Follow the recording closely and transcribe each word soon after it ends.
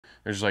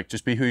They're just like,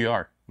 just be who you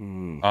are.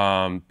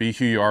 Be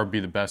who you are, be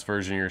the best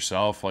version of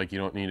yourself. Like, you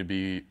don't need to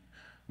be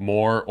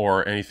more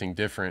or anything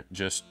different.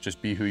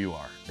 Just be who you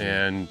are.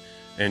 And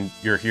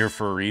you're here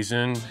for a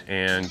reason,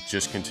 and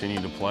just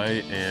continue to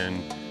play.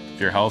 And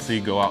if you're healthy,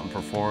 go out and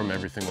perform.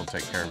 Everything will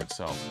take care of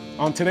itself.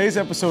 On today's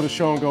episode of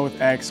Show and Go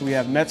with X, we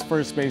have Mets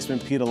first baseman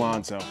Pete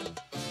Alonso.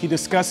 He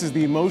discusses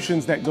the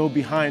emotions that go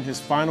behind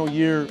his final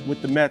year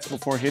with the Mets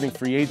before hitting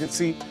free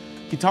agency.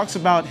 He talks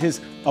about his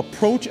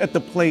approach at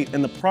the plate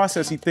and the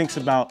process he thinks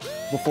about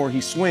before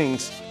he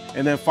swings.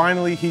 And then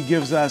finally, he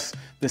gives us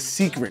the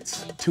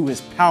secrets to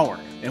his power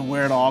and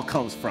where it all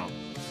comes from.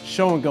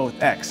 Show and Go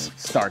with X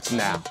starts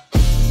now.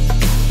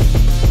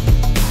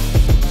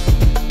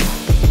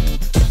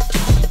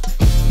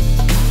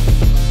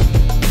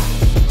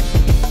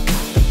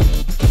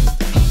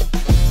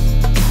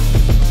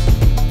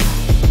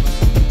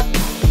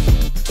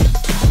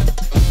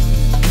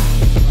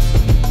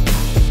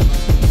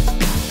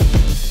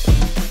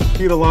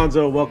 Pete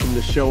Alonso, welcome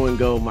to Show and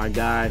Go, my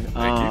guy.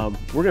 Thank you.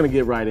 We're going to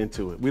get right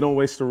into it. We don't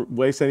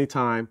waste any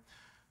time.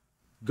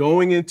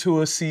 Going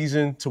into a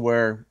season to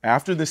where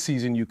after the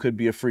season you could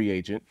be a free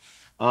agent,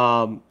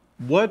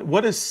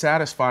 what is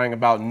satisfying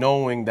about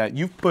knowing that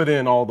you've put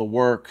in all the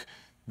work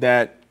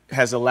that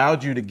has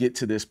allowed you to get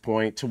to this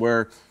point to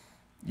where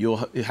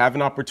you'll have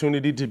an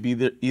opportunity to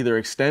be either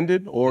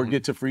extended or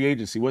get to free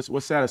agency?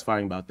 What's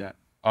satisfying about that?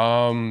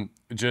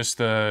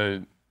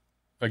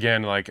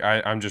 Again, like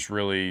I'm just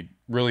really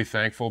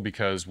thankful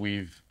because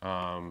we've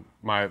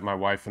my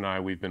wife and I,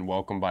 we've been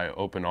welcomed by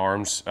open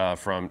arms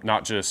from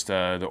not just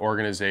the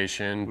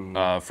organization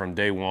from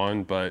day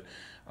one, but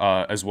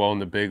as well in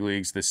the big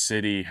leagues. The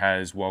city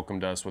has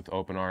welcomed us with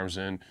open arms,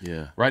 and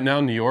right now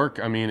in New York,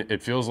 I mean,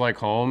 it feels like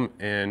home,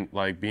 and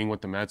like being with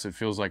the Mets, it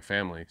feels like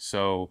family.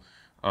 So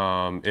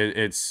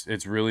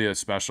it's really a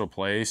special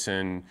place,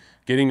 and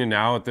getting to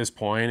now at this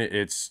point,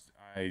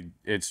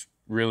 it's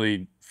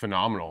really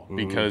phenomenal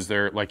because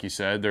like you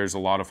said, there's a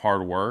lot of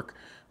hard work,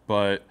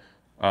 but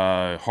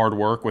hard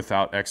work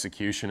without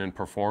execution and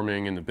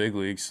performing in the big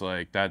leagues,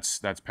 like that's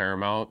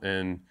paramount,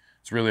 and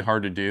it's really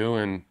hard to do.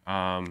 And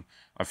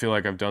I feel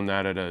like I've done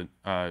that at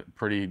a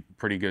pretty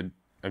good.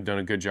 I've done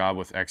a good job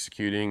with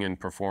executing and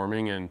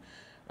performing,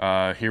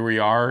 and here we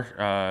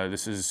are.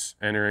 This is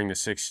entering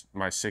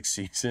my sixth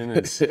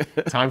season.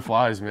 Time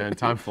flies, man.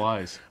 Time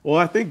flies. Well,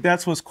 I think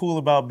that's what's cool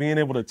about being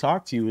able to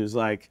talk to you is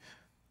like,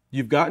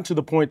 you've gotten to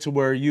the point to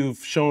where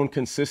you've shown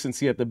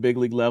consistency at the big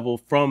league level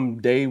from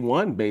day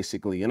one,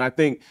 basically. And I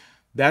think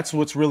that's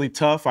what's really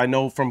tough. I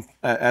know from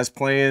as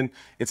playing,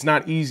 it's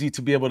not easy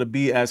to be able to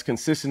be as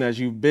consistent as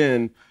you've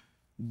been.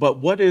 But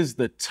what is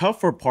the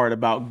tougher part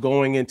about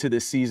going into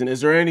this season? Is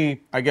there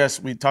any, I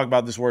guess we talk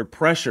about this word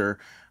pressure,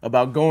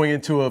 about going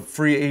into a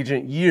free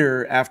agent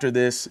year after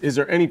this? Is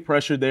there any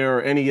pressure there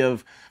or any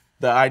of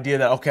the idea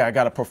that, okay, I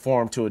got to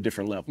perform to a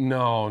different level?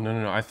 No.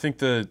 I think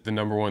the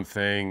number one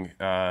thing,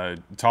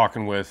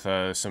 talking with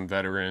some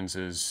veterans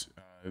is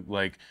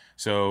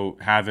so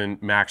having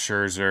Max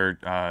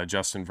Scherzer,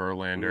 Justin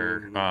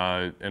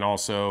Verlander, and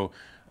also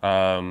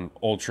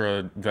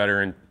ultra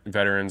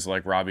veterans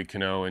like Robbie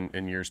Cano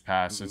in years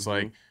past. It's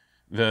like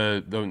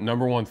the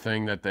number one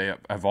thing that they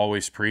have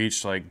always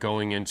preached, like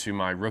going into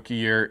my rookie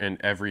year and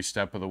every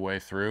step of the way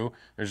through,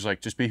 they're just like,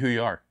 just be who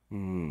you are.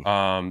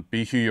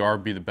 Be who you are,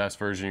 be the best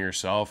version of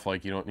yourself.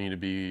 Like, you don't need to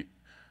be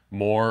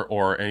more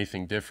or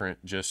anything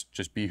different.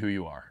 Just be who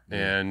you are.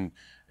 And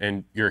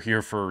you're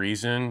here for a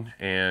reason,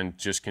 and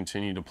just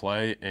continue to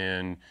play.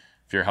 And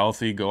if you're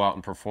healthy, go out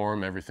and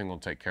perform. Everything will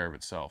take care of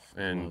itself.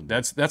 And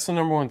that's the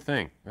number one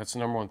thing. That's the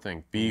number one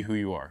thing. Be who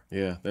you are.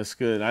 Yeah, that's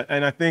good.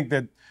 And I think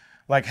that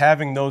like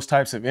having those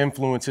types of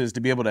influences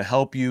to be able to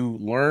help you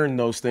learn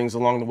those things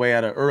along the way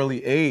at an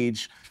early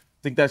age, I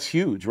think that's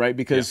huge, right?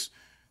 Because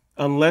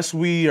unless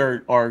we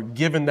are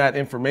given that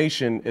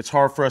information, it's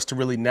hard for us to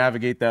really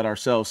navigate that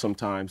ourselves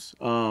sometimes.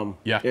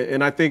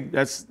 And I think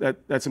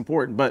that's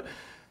important. But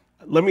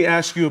let me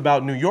ask you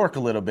about New York a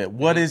little bit.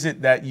 What is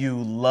it that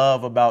you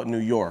love about New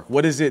York?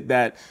 What is it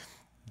that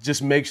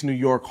just makes New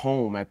York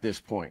home at this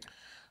point?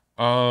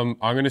 I'm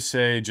going to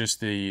say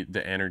just the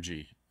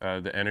energy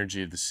of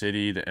the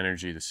city, the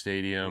energy of the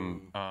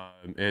stadium.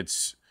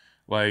 It's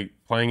like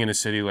playing in a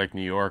city like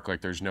New York,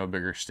 like there's no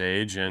bigger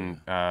stage,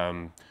 and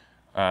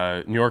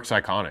New York's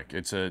iconic.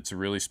 It's a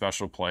really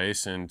special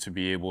place, and to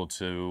be able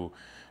to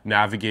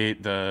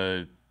navigate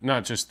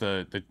not just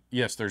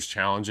yes, there's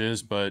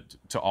challenges, but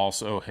to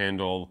also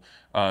handle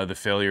the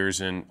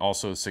failures and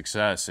also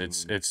success.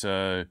 It's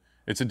a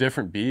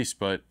different beast,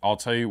 but I'll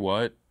tell you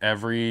what,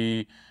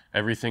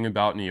 everything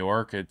about New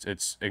York,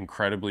 it's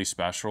incredibly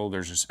special.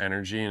 There's just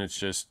energy, and it's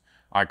just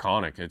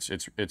iconic.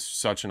 It's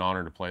such an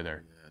honor to play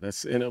there.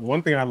 And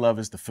one thing I love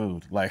is the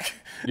food. Like,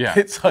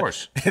 of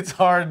course. It's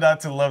hard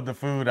not to love the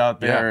food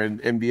out there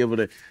and be able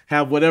to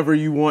have whatever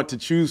you want to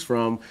choose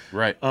from.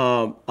 Right.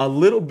 A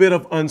little bit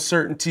of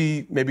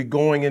uncertainty maybe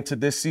going into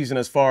this season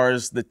as far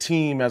as the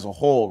team as a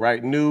whole,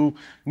 right? New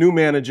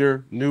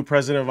manager, new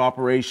president of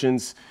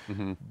operations.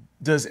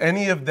 Does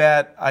any of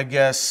that, I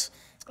guess,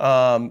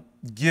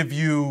 give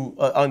you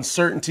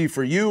uncertainty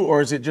for you, or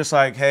is it just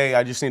like, hey,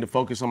 I just need to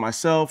focus on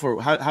myself,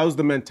 or how's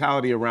the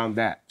mentality around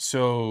that?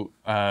 So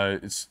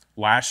it's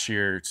last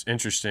year. It's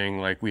interesting.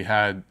 Like we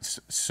had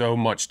so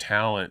much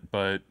talent,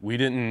 but we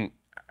didn't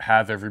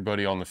have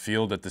everybody on the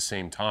field at the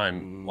same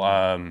time.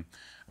 I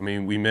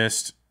mean, we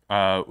missed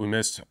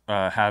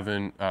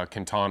having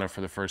Quintana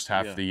for the first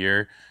half of the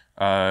year.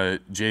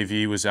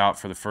 JV was out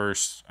for the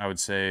first, I would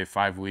say,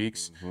 5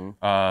 weeks.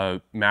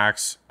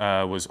 Max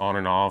was on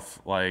and off,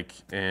 like,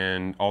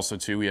 and also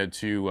too, we had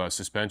 2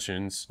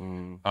 suspensions,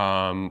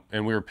 and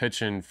we were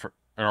pitching for,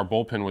 and our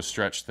bullpen was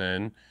stretched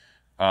thin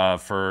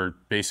for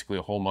basically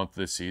a whole month of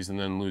this season,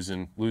 then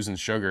losing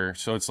Sugar.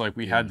 So it's like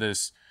we had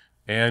this,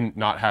 and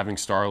not having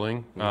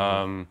Starling.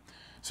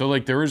 So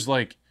like there was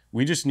like,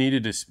 we just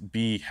needed to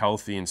be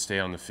healthy and stay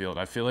on the field.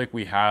 I feel like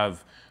we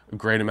have a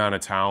great amount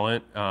of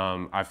talent.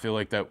 I feel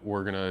like that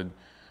we're gonna.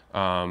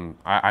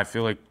 I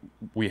feel like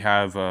we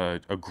have a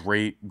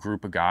great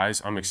group of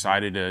guys. I'm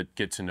excited to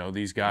get to know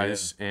these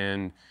guys,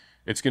 and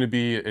it's gonna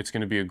be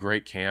a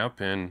great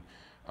camp. And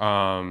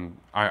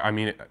I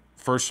mean,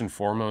 first and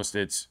foremost,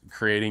 it's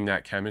creating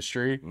that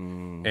chemistry,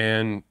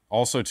 and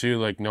also too,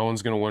 like no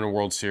one's gonna win a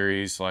World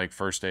Series like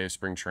first day of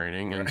spring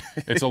training, and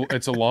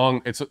it's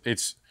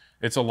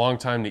a long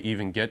time to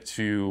even get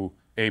to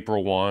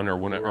April 1 or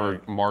whenever,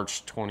 or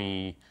March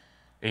 28th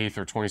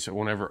or 27th,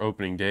 whenever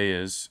opening day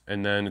is.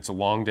 And then it's a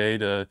long day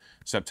to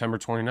September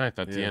 29th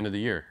at the end of the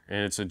year.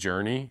 And it's a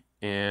journey.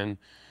 And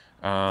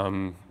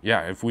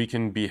if we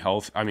can be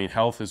healthy, I mean,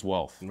 health is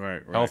wealth.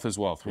 Right. Health is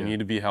wealth. We need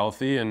to be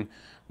healthy. And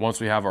once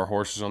we have our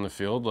horses on the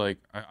field, like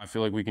I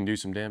feel like we can do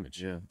some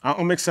damage. Yeah,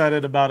 I'm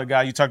excited about a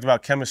guy. You talked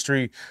about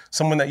chemistry.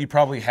 Someone that you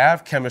probably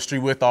have chemistry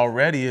with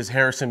already is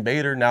Harrison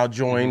Bader. Now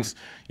joins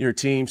your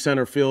team,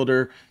 center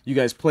fielder. You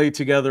guys played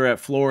together at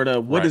Florida.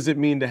 What does it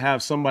mean to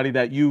have somebody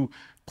that you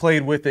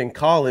played with in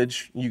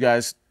college? You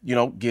guys,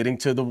 getting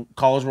to the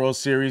College World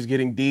Series,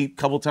 getting deep a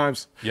couple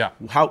times. Yeah.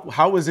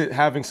 How is it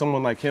having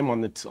someone like him on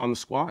the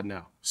squad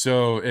now?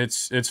 So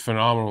it's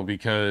phenomenal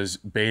because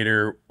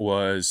Bader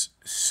was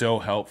so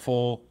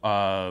helpful.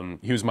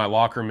 He was my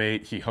locker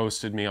mate. He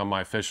hosted me on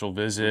my official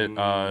visit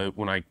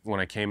when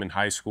I came in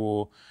high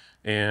school,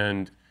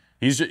 and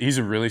he's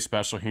a really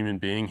special human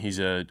being.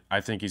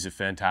 I think he's a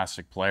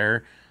fantastic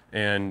player,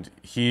 and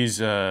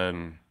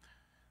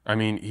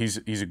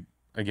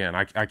again,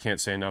 I can't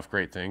say enough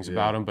great things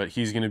about him, but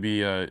he's going to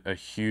be a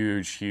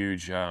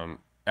huge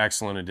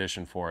excellent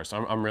addition for us.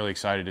 I'm really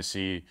excited to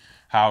see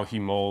how he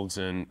molds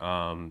and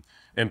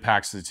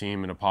impacts the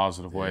team in a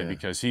positive way,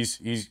 because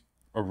he's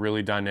a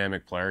really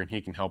dynamic player and he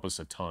can help us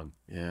a ton.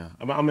 Yeah,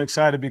 I'm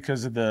excited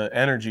because of the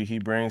energy he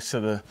brings to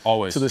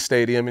the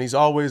stadium, and he's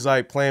always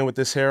like playing with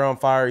his hair on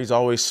fire. He's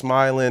always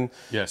smiling.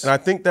 Yes, and I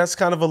think that's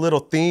kind of a little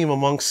theme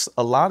amongst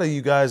a lot of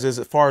you guys as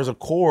far as a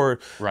core.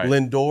 Right.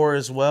 Lindor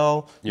as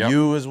well,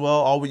 you as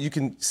well. You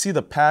can see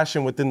the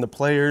passion within the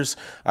players.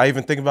 I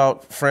even think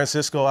about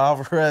Francisco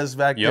Alvarez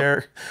back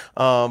there,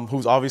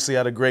 who's obviously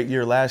had a great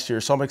year last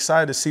year. So I'm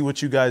excited to see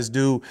what you guys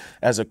do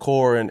as a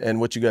core and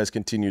what you guys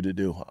continue to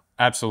do.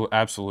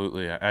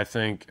 Absolutely. I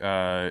think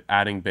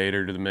adding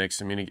Bader to the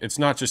mix, I mean, it's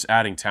not just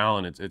adding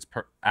talent, it's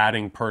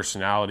adding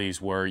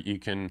personalities where you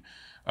can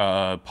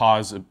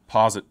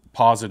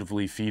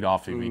positively feed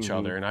off of each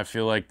other. And I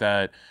feel like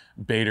that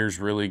Bader's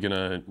really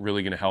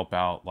gonna help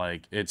out.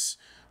 Like it's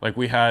like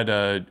we had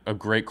a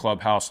great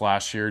clubhouse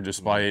last year,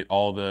 despite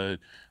all the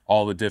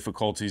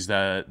difficulties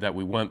that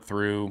we went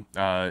through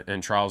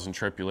and trials and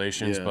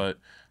tribulations. But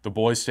the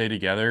boys stayed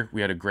together. We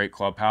had a great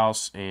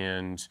clubhouse,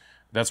 and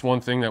that's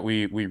one thing that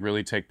we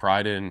really take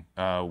pride in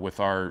with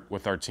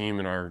our team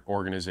and our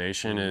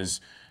organization is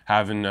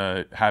having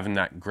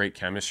that great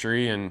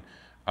chemistry. And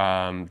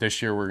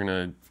this year we're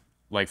gonna,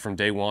 like from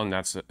day one,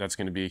 that's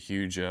gonna be a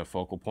huge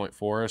focal point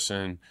for us,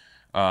 and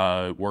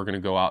we're gonna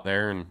go out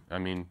there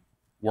and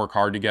work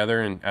hard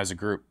together and as a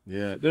group.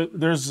 Yeah,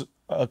 there's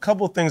a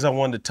couple of things I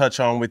wanted to touch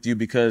on with you,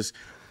 because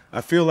I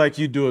feel like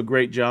you do a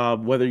great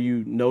job, whether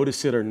you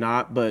notice it or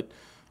not, but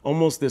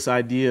almost this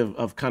idea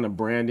of kind of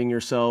branding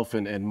yourself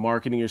and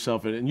marketing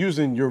yourself and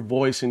using your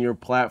voice and your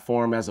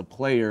platform as a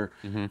player.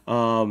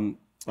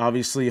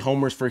 Obviously,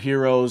 Homers for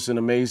Heroes, an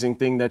amazing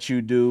thing that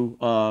you do.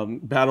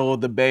 Battle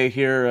of the Bay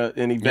here,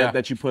 an event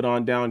that you put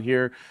on down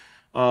here.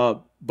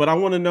 But I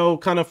want to know,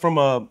 kind of from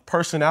a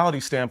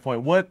personality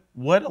standpoint, what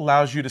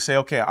allows you to say,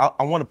 okay,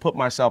 I want to put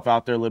myself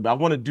out there a little bit. I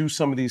want to do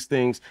some of these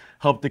things,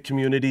 help the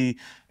community.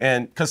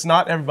 And because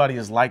not everybody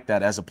is like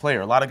that as a player.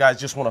 A lot of guys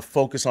just want to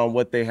focus on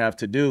what they have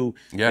to do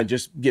and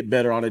just get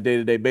better on a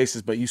day-to-day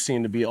basis. But you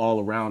seem to be all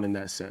around in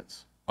that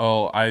sense.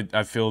 Oh,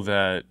 I feel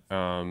that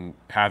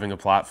having a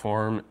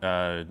platform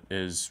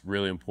is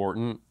really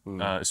important,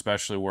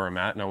 especially where I'm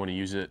at, and I want to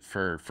use it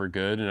for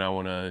good, and I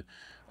want to.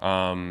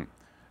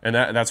 And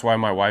that's why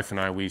my wife and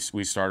I, we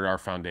started our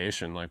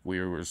foundation. Like we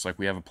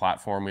have a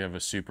platform, we have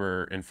a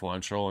super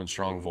influential and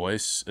strong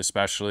voice,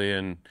 especially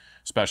in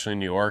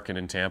New York and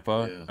in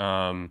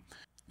Tampa.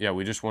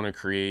 We just want to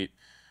create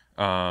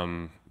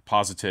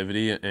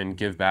positivity and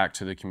give back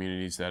to the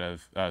communities that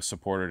have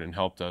supported and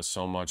helped us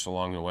so much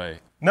along the way.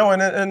 No,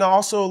 and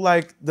also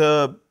like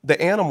the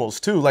animals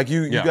too. Like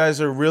you guys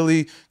are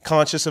really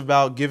conscious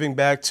about giving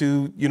back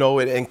to, you know,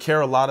 and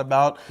care a lot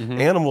about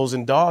animals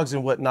and dogs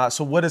and whatnot.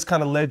 So what has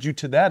kind of led you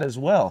to that as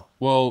well?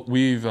 Well,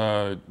 we've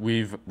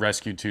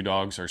rescued 2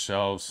 dogs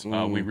ourselves.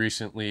 We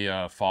recently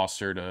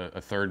fostered a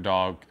third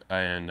dog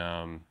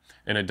and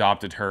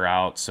adopted her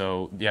out.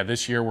 So yeah,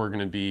 this year we're going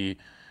to be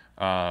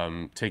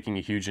taking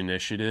a huge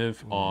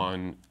initiative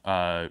on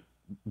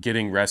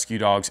getting rescue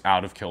dogs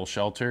out of kill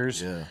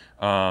shelters,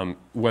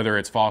 whether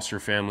it's foster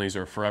families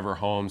or forever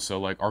homes.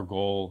 So like our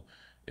goal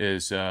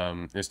is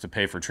to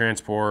pay for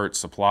transport,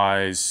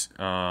 supplies.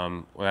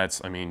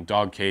 That's, I mean,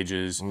 dog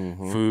cages,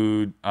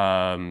 food.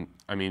 I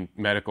mean,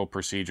 medical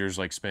procedures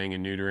like spaying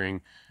and neutering.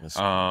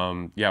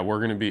 Yeah,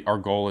 we're gonna be. Our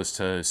goal is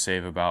to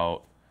save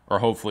about, or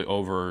hopefully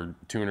over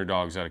 200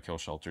 dogs out of kill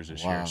shelters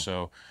this year.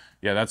 So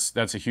yeah,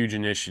 that's a huge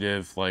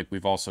initiative. Like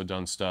we've also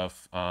done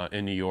stuff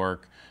in New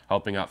York,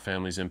 helping out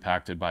families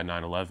impacted by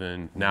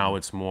 9/11. Now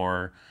it's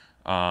more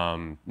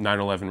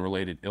 9/11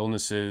 related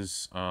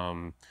illnesses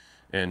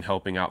and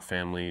helping out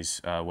families,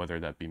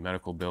 whether that be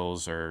medical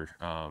bills or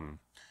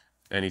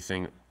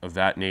anything of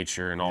that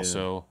nature. And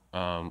also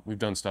we've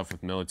done stuff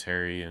with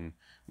military, and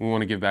we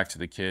want to give back to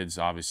the kids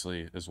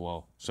obviously as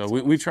well. So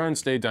we try and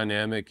stay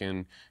dynamic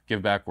and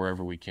give back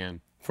wherever we can.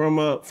 From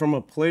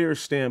a player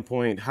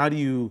standpoint, how do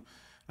you,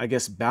 I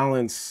guess,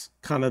 balance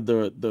kind of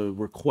the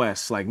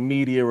requests, like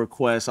media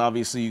requests?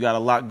 Obviously, you got a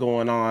lot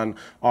going on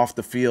off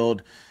the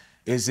field.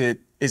 Is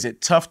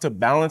it tough to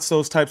balance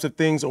those types of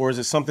things, or is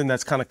it something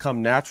that's kind of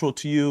come natural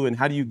to you? And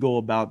how do you go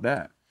about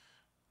that?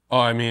 Oh,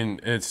 I mean,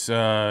 it's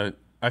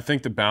I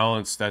think the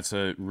balance, that's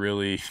a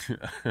really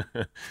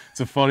it's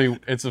a funny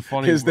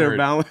Is there word.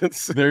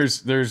 balance?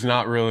 There's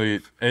not really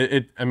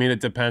I mean, it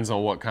depends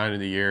on what kind of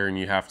the year, and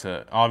you have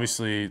to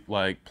obviously,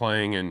 like,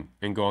 playing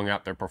and going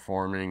out there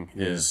performing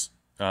is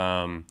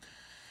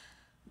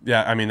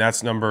yeah, I mean,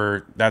 that's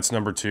number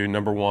 2.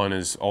 Number 1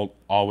 is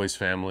always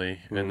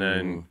family, and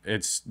then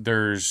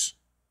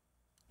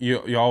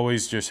you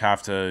always just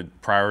have to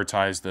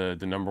prioritize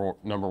the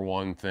number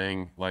 1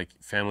 thing, like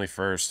family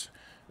first,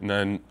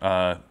 and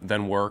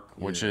then work,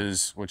 which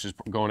is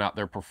going out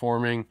there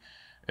performing,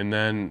 and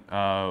then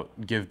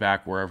give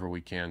back wherever we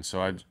can.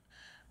 So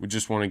we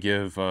just want to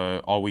give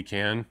all we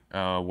can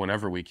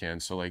whenever we can.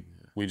 So like,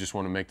 we just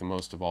want to make the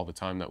most of all the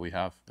time that we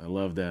have. I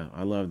love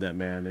that,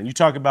 man. And you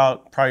talk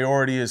about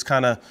priority as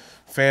kind of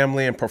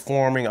family and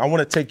performing. I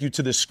want to take you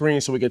to the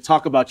screen so we can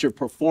talk about your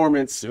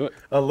performance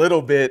a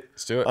little bit.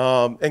 Let's do it.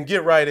 And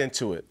get right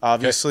into it.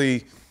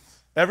 Obviously,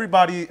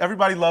 everybody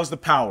loves the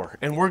power,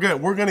 and we're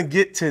gonna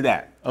get to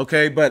that.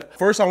 Okay, but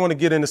first I want to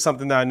get into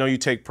something that I know you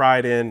take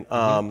pride in.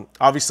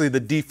 Obviously,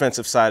 the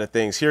defensive side of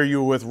things. Here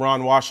you were with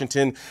Ron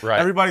Washington. Right.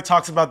 Everybody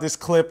talks about this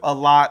clip a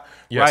lot,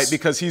 right?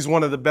 Because he's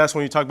one of the best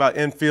when you talk about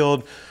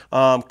infield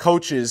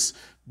coaches.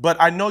 But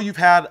I know you've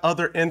had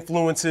other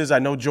influences. I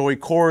know Joey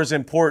Core is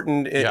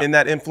important in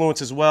that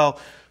influence as well.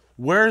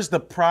 Where's the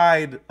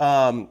pride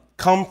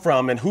come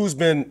from, and who's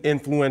been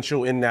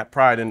influential in that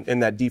pride and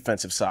in that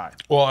defensive side?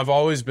 Well, I've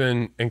always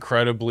been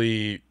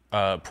incredibly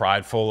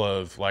prideful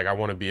of, like, I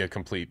want to be a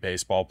complete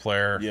baseball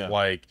player.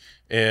 Like,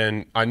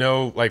 and I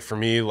know, like, for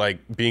me, like,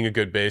 being a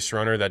good base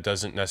runner, that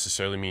doesn't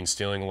necessarily mean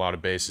stealing a lot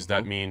of bases.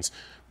 That means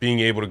being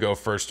able to go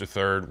first to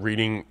third,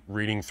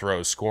 reading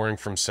throws, scoring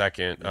from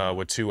second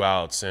with 2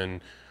 outs,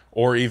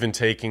 or even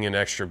taking an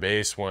extra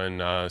base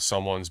when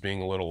someone's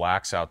being a little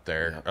lax out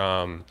there.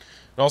 And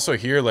also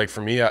here, like, for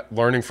me,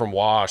 learning from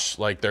Wash,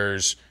 like,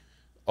 there's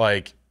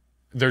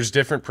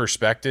different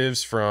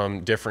perspectives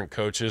from different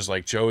coaches.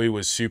 Like, Joey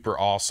was super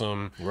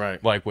awesome,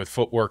 like, with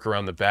footwork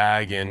around the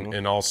bag,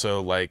 and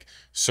also, like,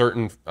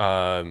 certain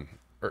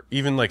or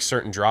even, like,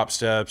 certain drop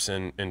steps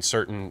and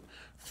certain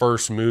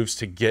first moves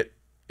to get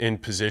in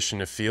position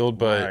to field.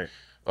 But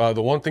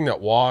the one thing that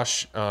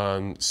Wash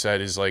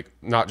said is, like,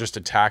 not just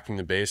attacking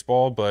the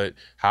baseball, but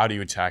how do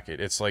you attack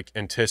it? It's like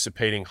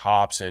anticipating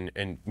hops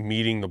and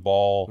meeting the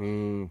ball,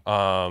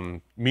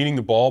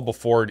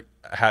 before it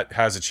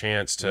has a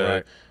chance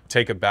to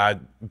take a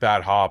bad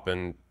hop.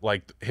 And,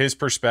 like, his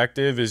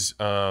perspective is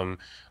a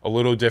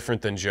little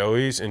different than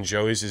Joey's, and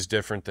Joey's is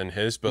different than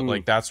his. But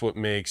like, that's what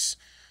makes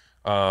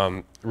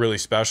really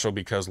special,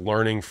 because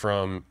learning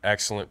from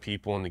excellent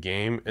people in the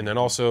game. And then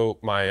also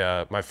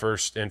my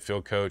first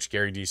infield coach,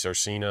 Gary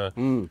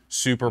DiSarcina,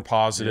 super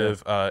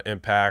positive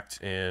impact.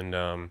 And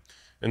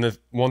the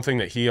one thing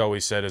that he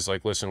always said is,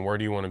 like, listen, where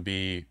do you want to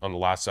be on the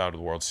last out of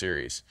the World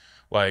Series?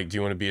 Like, do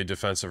you want to be a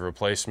defensive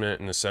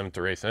replacement in the 7th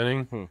or 8th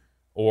inning,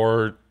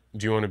 or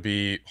do you want to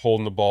be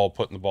holding the ball,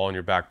 putting the ball in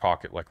your back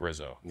pocket like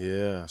Rizzo?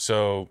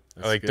 So,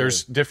 like,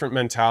 there's different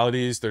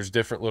mentalities. There's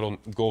different little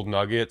gold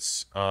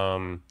nuggets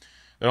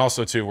And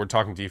also too, we're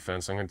talking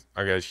defense. I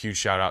got a huge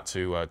shout out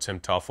to Tim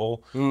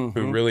Tuffle,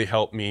 who really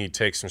helped me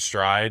take some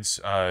strides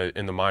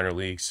in the minor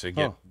leagues to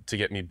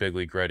get me big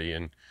league ready.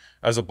 And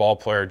as a ball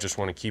player, just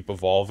want to keep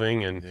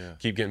evolving and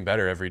keep getting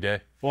better every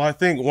day. Well, I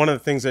think one of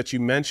the things that you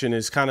mentioned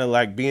is kind of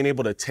like being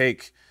able to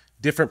take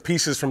different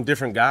pieces from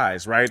different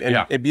guys, right?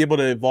 And be able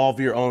to evolve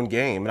your own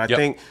game. And I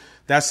think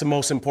that's the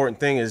most important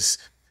thing is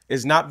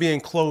not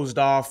being closed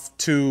off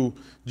to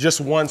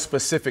just one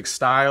specific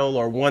style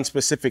or one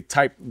specific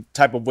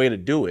type of way to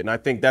do it. And I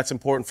think that's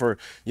important for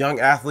young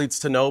athletes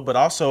to know, but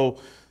also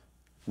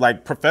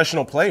like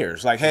professional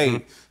players. Like,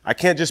 hey, I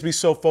can't just be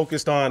so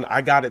focused on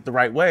I got it the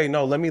right way.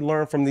 No, let me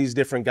learn from these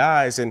different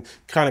guys and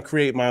kind of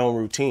create my own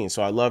routine.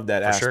 So I love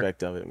that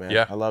aspect of it, man.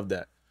 Yeah. I love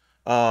that.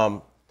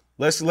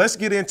 Let's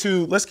get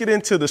into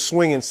the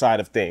swinging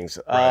side of things.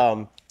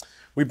 Right.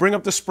 We bring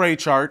up the spray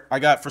chart. I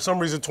got, for some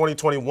reason,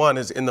 2021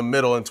 is in the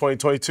middle and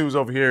 2022 is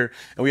over here,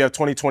 and we have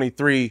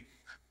 2023.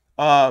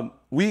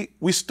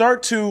 We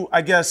start to,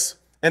 I guess,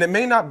 and it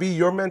may not be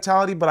your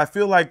mentality, but I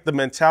feel like the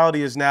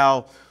mentality is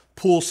now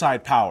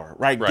poolside power,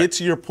 right? Get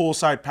to your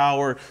poolside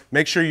power.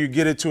 Make sure you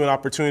get it to an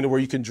opportunity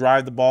where you can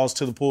drive the balls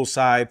to the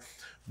poolside.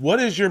 What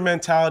is your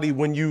mentality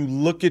when you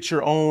look at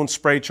your own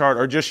spray chart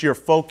or just your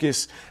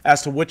focus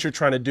as to what you're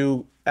trying to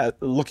do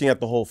looking at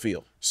the whole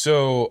field?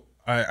 So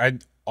I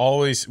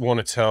always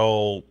want to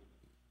tell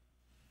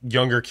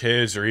younger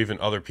kids or even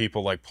other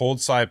people, like pull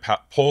side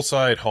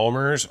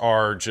homers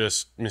are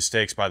just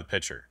mistakes by the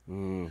pitcher.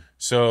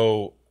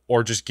 So,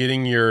 or just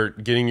getting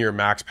your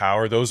max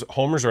power. Those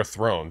homers are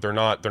thrown. They're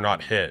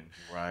not hit.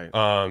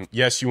 Right.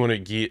 Yes, you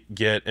want to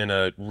get in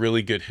a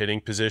really good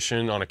hitting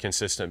position on a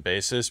consistent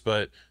basis,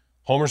 but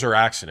homers are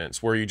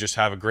accidents where you just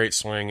have a great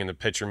swing and the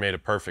pitcher made a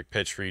perfect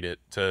pitch for you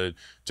to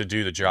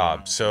do the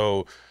job.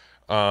 So,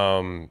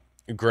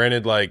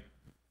 granted, like,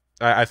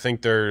 I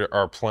think there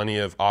are plenty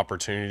of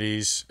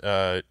opportunities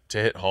to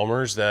hit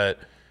homers that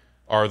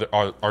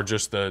are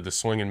just the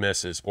swing and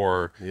misses,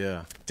 or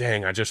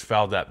dang, I just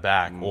fouled that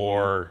back.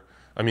 Or,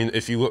 I mean,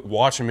 if you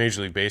watch a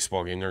Major League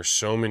Baseball game, there's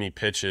so many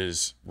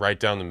pitches right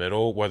down the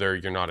middle, whether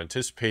you're not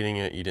anticipating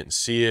it, you didn't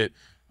see it.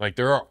 Like,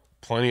 there are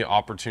plenty of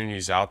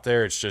opportunities out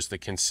there. It's just the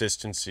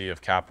consistency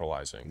of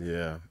capitalizing.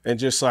 Yeah, and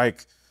just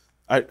like,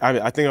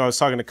 I think I was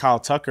talking to Kyle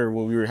Tucker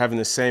when we were having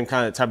the same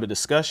kind of type of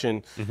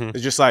discussion.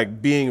 It's just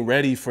like being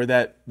ready for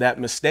that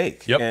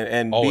mistake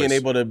and being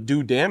able to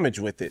do damage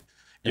with it.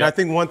 And I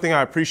think one thing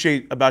I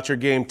appreciate about your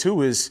game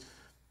too is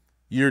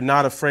you're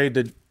not afraid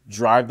to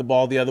drive the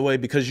ball the other way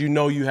because you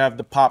know you have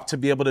the pop to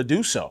be able to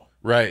do so.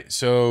 Right.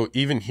 So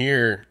even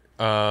here,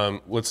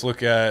 let's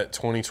look at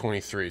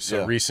 2023.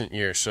 So recent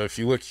years. So if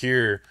you look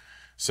here,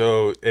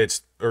 so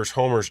there's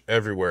homers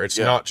everywhere. It's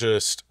not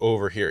just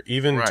over here.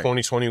 Even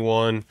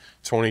 2021,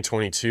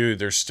 2022,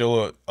 there's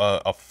still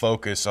a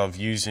focus of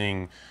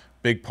using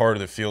big part of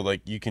the field.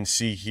 Like you can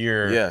see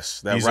here.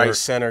 Yes, that right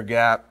center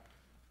gap.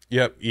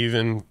 Yep.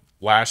 Even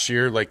last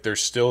year, like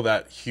there's still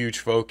that huge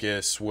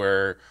focus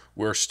where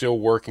we're still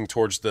working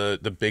towards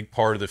the big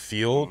part of the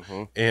field,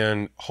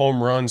 and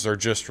home runs are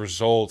just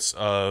results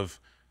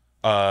of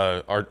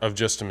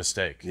just a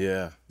mistake.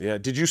 Yeah.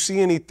 Did you see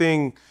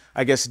anything,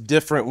 I guess,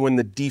 different when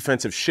the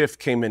defensive shift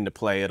came into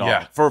play at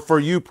all? For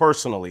you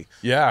personally?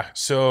 Yeah.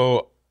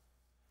 So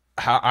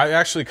I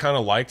actually kind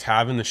of liked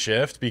having the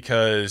shift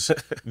because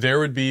there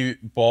would be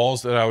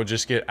balls that I would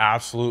just get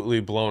absolutely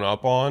blown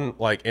up on,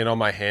 like in on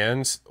my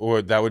hands,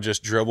 or that would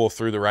just dribble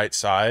through the right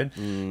side.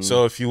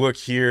 So if you look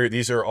here,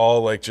 these are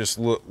all like just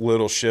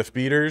little shift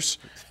beaters.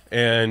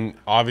 And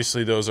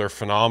obviously those are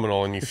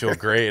phenomenal and you feel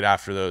great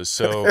after those.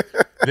 So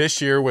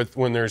this year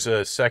when there's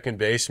a second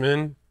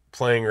baseman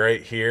playing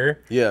right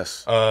here,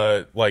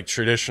 like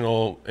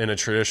in a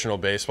traditional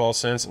baseball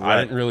sense,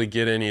 I didn't really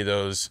get any of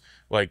those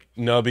like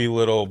nubby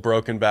little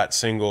broken bat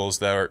singles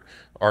that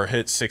are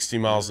hit 60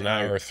 miles an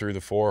hour through the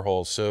four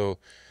holes. So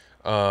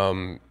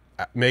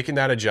making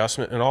that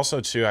adjustment, and also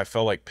too, I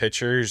felt like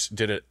pitchers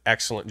did an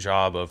excellent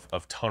job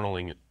of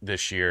tunneling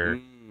this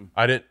year.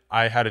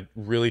 I had a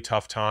really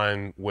tough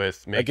time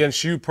with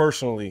against you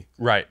personally,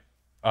 right?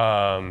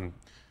 Or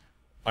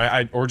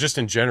just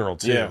in general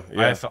too.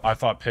 I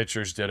thought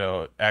pitchers did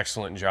an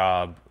excellent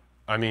job.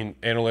 I mean,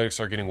 analytics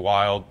are getting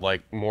wild,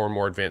 like more and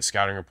more advanced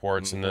scouting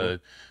reports, and the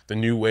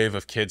new wave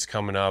of kids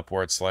coming up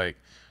where it's like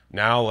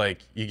now, like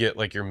you get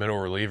like your middle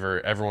reliever,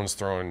 everyone's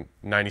throwing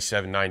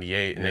 97,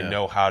 98, and they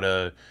know how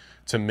to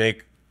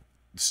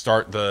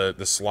start the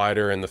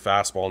slider and the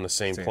fastball in the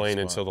same plane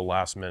until the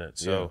last minute.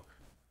 So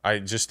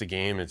the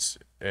game, it's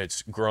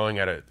growing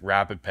at a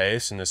rapid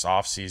pace, and this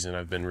off season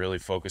I've been really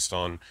focused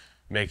on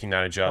making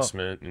that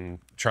adjustment and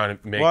trying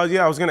to make. Well,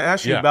 I was going to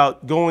ask you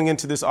about going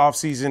into this off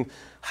season.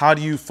 How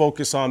do you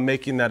focus on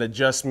making that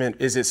adjustment?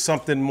 Is it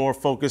something more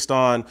focused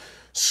on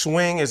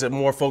swing? Is it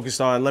more focused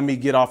on let me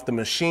get off the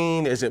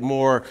machine? Is it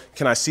more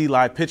can I see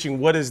live pitching?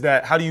 What is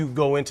that? How do you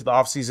go into the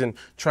off season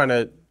trying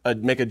to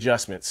make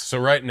adjustments? So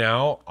right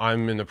now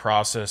I'm in the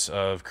process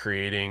of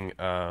creating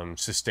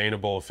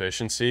sustainable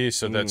efficiency.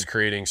 So that's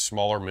creating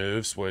smaller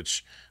moves,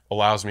 which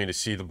allows me to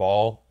see the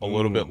ball a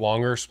little bit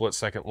longer, split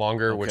second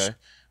longer, which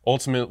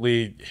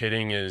ultimately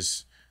hitting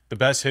is the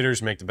best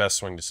hitters make the best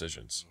swing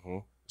decisions.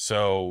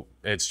 So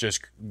it's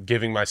just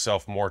giving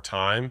myself more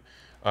time,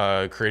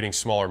 creating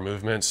smaller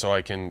movements so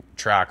I can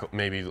track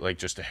maybe like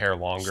just a hair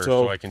longer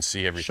so I can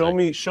see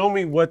everything. Show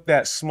me what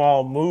that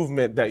small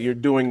movement that you're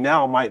doing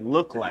now might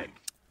look like.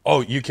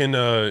 Oh, you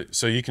can,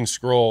 so you can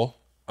scroll.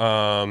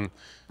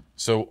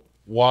 So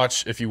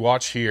watch, if you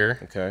watch here.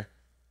 Okay.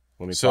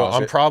 Let me So pause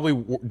I'm it.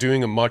 probably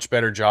doing a much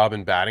better job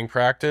in batting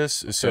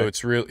practice. Okay. So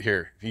it's real,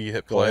 here, if you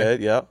hit play. Go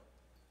ahead, yep.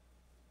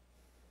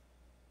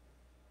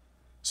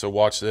 So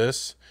watch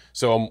this.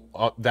 So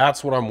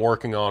that's what I'm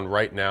working on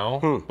right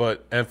now,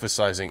 but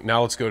emphasizing.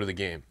 Now let's go to the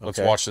game. Let's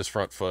watch this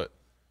front foot.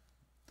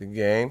 The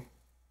game.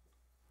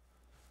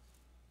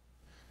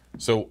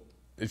 So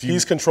if you,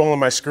 he's controlling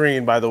my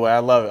screen, by the way. I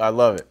love it. I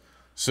love it.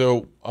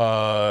 So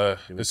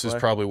this is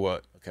probably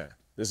what? Okay.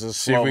 This is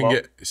see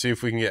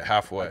if we can get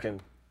halfway.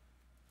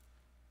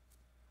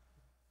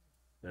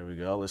 There we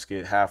go. Let's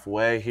get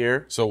halfway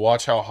here. So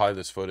watch how high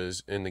this foot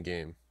is in the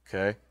game.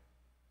 Okay.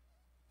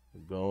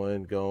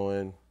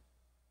 Going.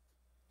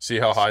 See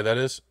how high that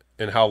is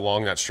and how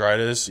long that stride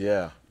is?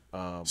 Yeah.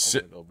 I'm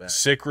gonna go back.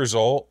 Sick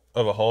result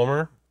of a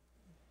homer.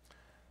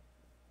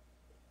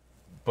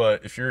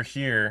 But if you're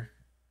here,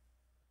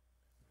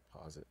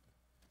 pause it.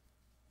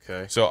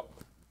 Okay. So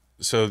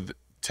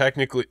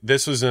technically,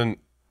 this is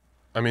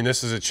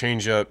this is a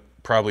changeup,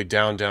 probably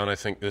down. I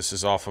think this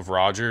is off of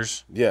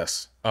Rogers.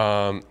 Yes.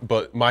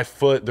 But my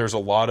foot, there's a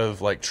lot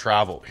of like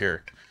travel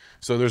here.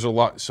 So there's a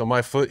lot. So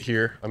my foot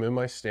here, I'm in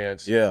my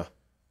stance. Yeah.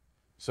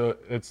 So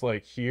it's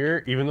like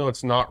here, even though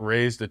it's not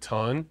raised a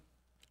ton.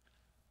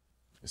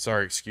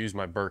 Sorry, excuse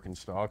my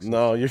Birkenstocks.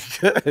 No, you're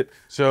good.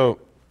 So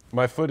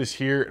my foot is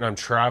here and I'm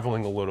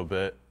traveling a little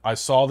bit. I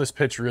saw this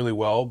pitch really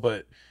well,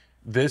 but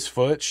this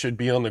foot should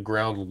be on the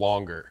ground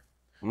longer.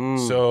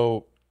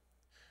 So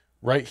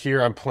right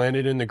here, I'm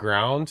planted in the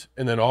ground,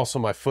 and then also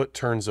my foot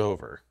turns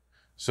over.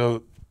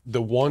 So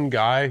the one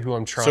guy who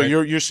I'm trying. So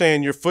you're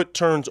saying your foot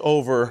turns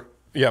over.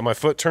 Yeah, my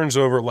foot turns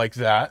over like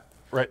that,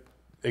 right?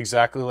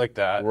 Exactly like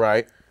that.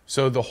 Right.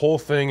 So the whole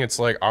thing, it's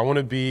like I want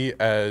to be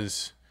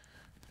as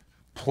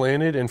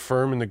planted and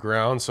firm in the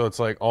ground. So it's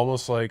like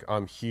almost like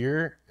I'm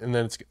here, and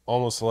then it's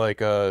almost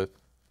like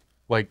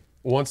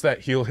once that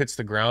heel hits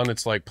the ground,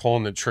 it's like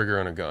pulling the trigger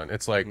on a gun.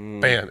 It's like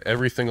bam,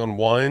 everything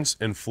unwinds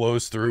and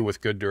flows through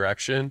with good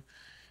direction,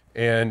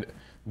 and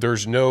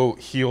there's no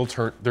heel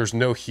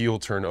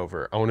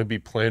turnover. I want to be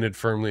planted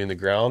firmly in the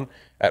ground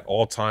at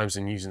all times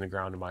and using the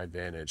ground to my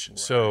advantage. Right.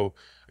 So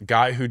a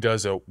guy who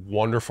does a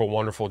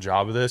wonderful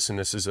job of this, and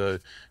this is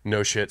a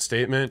no shit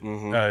statement,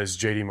 is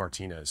JD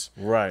Martinez.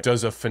 Right.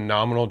 Does a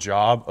phenomenal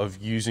job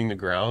of using the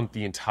ground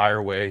the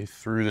entire way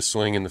through the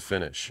swing and the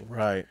finish.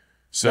 Right.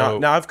 So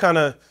now I've kind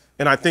of,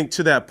 and I think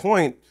to that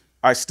point,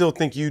 I still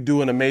think you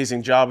do an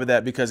amazing job of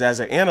that, because as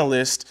an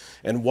analyst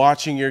and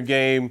watching your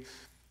game,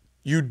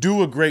 you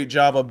do a great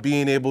job of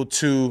being able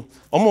to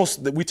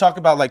almost, we talk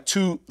about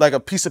like a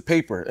piece of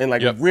paper and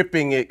like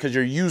ripping it because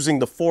you're using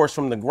the force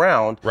from the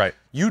ground. Right.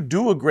 You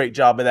do a great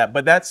job of that,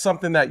 but that's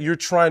something that you're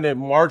trying to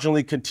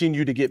marginally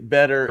continue to get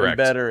better and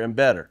better and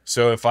better.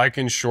 So if I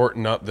can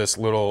shorten up this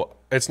little,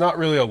 it's not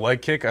really a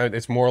leg kick,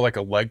 it's more like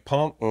a leg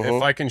pump.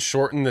 If I can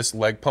shorten this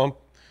leg pump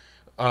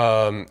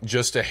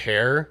just a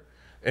hair,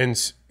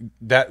 and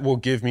that will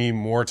give me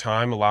more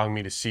time, allowing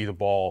me to see the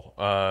ball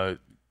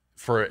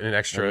for an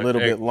extra a little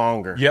bit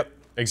longer. Yep,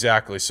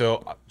 exactly.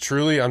 So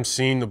truly, I'm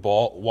seeing the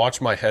ball. Watch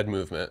my head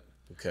movement.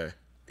 Okay.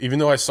 Even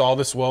though I saw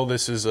this well,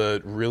 this is a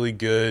really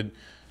good.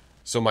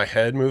 So my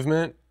head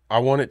movement, I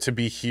want it to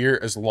be here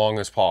as long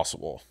as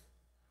possible.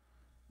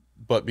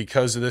 But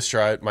because of this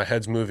stride, my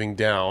head's moving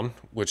down,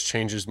 which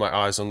changes my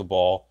eyes on the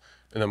ball,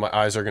 and then my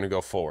eyes are going to go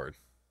forward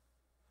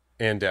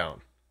and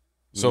down.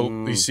 So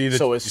you see that.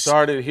 So it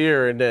started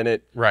here and then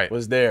it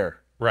was there.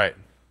 Right.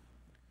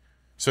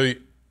 So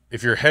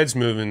if your head's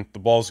moving, the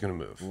ball's going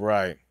to move.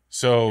 Right.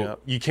 So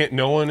you can't.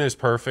 No one is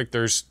perfect.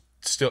 There's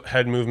still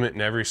head movement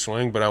in every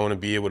swing, but I want to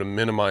be able to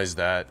minimize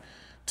that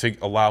to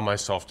allow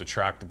myself to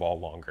track the ball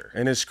longer.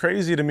 And it's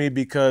crazy to me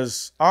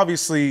because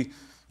obviously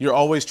you're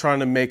always trying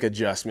to make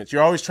adjustments.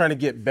 You're always trying to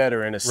get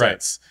better in a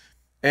sense.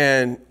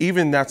 And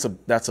even that's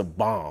a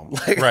bomb.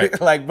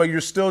 But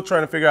you're still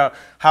trying to figure out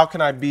how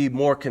can I be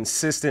more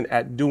consistent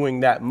at doing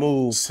that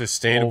move.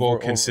 Sustainable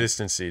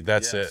consistency.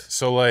 That's it.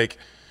 So like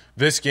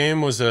this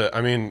game was it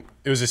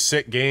was a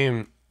sick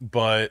game,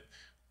 but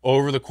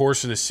over the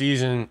course of the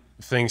season,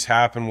 things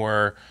happen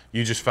where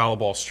you just foul a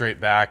ball straight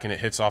back and it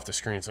hits off the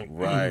screen. It's like,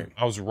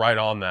 I was right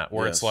on that.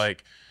 Where it's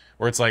like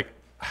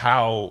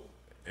how,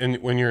 and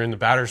when you're in the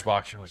batter's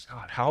box, you're like,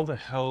 God, how the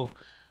hell,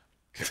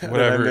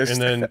 whatever.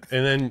 and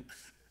then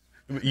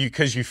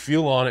because you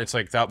feel on it, it's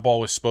like that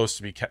ball was supposed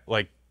to be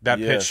like that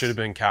pitch should have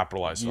been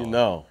capitalized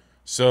on.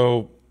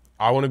 So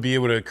I want to be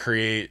able to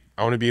create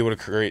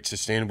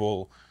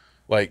sustainable,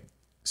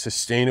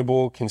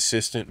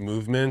 consistent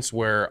movements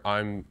where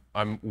I'm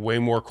way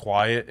more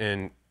quiet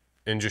and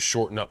just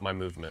shorten up my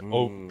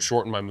movement.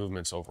 Shorten my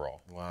movements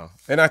overall. Wow.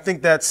 And I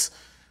think that's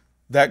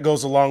that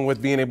goes along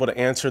with being able to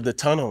answer the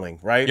tunneling,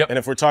 right? Yep. And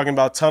if we're talking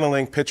about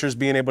tunneling, pitchers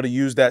being able to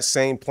use that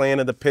same plan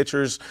of the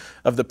pitches,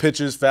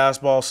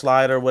 fastball,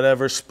 slider,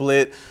 whatever,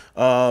 split,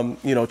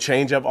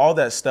 change up, all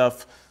that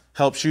stuff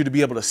helps you to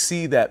be able to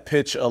see that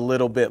pitch a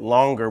little bit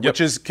longer, Yep.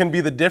 which can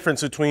be the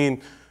difference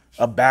between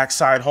a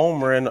backside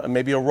homer and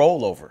maybe a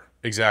rollover.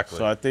 Exactly.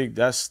 So I think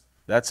that's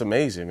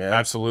amazing, man.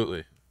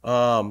 Absolutely.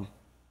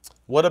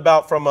 What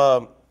about from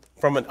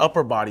an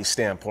upper body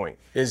standpoint?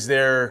 Is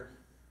there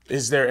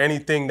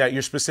anything that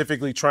you're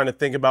specifically trying to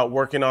think about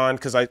working on?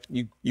 Because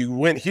you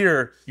went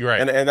here, You're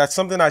right. and that's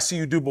something I see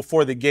you do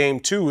before the game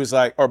too. Is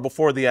like, or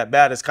before the at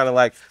bat, is kind of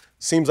like,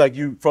 seems like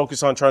you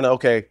focus on trying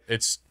to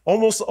It's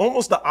almost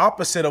the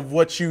opposite of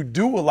what you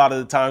do a lot of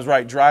the times,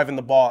 right? Driving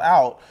the ball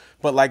out,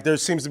 but like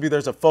there's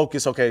a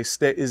focus. Okay,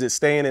 is it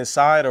staying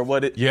inside or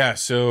what? Yeah,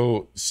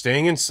 so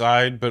staying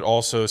inside, but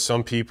also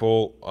some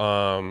people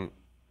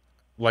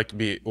like to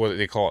be what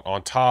they call it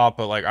on top,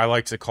 but like I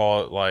like to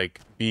call it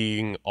like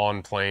being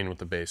on plane with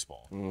the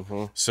baseball.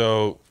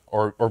 So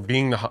or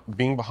being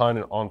behind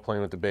and on plane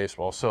with the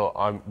baseball. So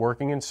I'm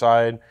working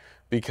inside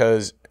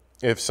because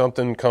if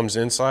something comes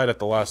inside at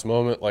the last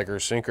moment, like a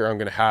sinker, I'm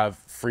going to have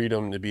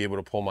freedom to be able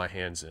to pull my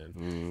hands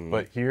in.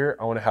 But here,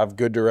 I want to have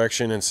good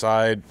direction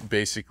inside,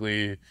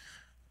 basically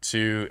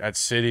at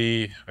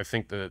City, I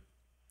think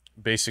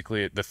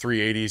basically the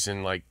 380s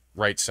in like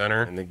right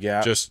center. And the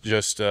gap. Just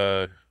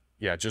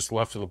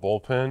left of the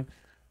bullpen.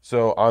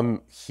 So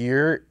I'm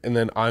here, and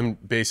then I'm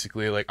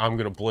basically like, I'm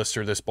going to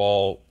blister this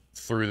ball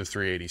through the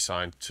 380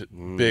 sign to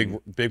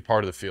big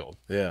part of the field.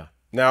 Yeah.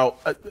 Now,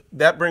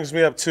 that brings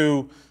me up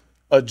to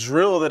a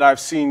drill that I've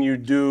seen you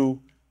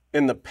do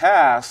in the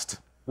past.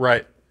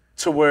 Right.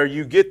 To where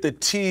you get the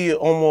tee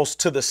almost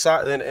to the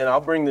side, and I'll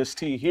bring this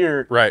tee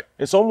here. Right.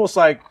 It's almost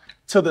like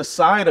to the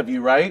side of you,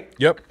 right?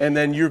 Yep. And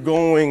then you're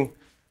going,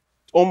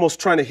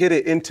 almost trying to hit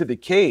it into the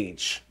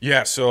cage.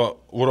 Yeah, so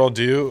what I'll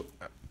do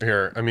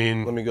here, Let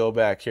me go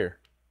back here.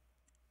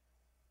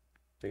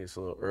 I think it's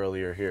a little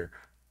earlier here.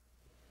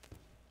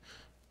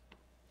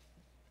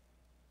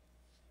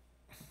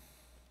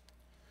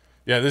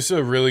 Yeah, this is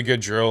a really good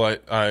drill.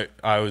 I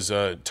was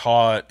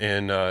taught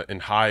in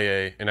high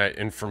A,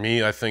 and for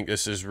me, I think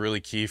this is really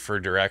key for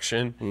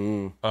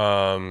direction.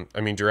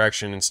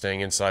 Direction and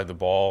staying inside the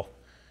ball.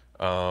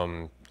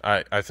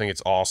 I think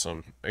it's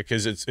awesome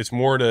because it's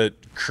more to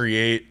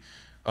create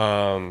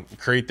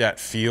that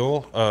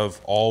feel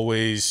of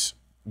always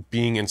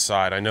being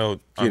inside. I know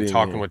I'm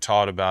talking with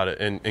Todd about it,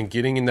 and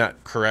getting in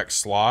that correct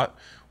slot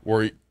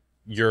where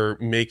you're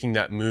making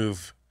that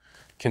move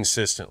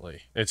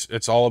consistently.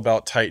 It's all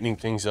about tightening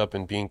things up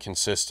and being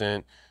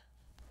consistent.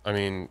 I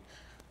mean,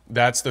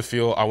 that's the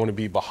feel. I want to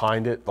be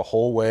behind it the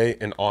whole way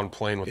and on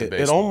plane with the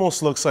baseball. It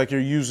almost looks like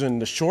you're using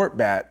the short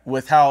bat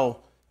with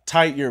how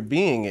tight you're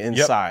being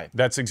inside. Yep,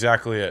 that's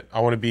exactly it. I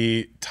want to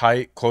be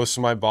tight, close to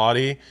my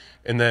body,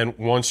 and then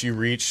once you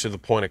reach to the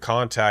point of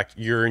contact,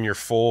 you're in your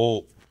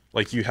full,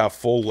 like you have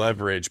full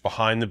leverage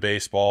behind the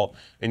baseball,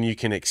 and you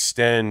can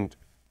extend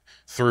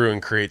through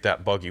and create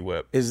that buggy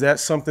whip. Is that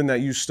something that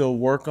you still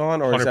work on,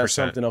 or 100%. is that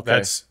something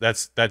okay?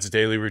 That's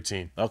daily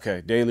routine.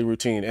 Okay, daily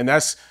routine. And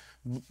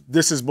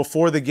this is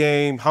before the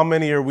game. How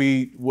many are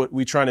we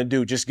trying to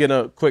do? Just get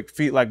a quick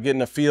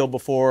getting a feel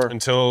before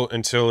until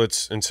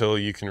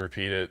you can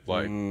repeat it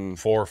like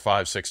 4,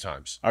 5, 6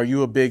 times. Are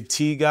you a big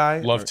tee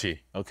guy? Love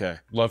tee. Okay.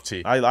 Love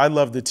tee. I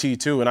love the tee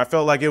too, and I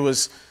felt like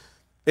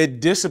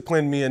it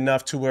disciplined me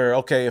enough to where,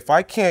 okay, if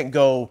I can't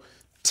go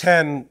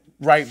 10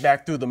 right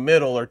back through the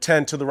middle or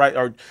 10 to the right,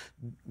 or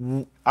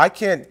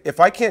if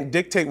I can't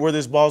dictate where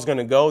this ball's going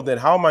to go, then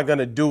how am I going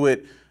to do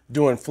it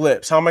doing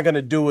flips? How am I going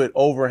to do it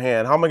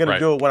overhand? How am I going to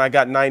do it when I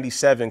got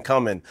 97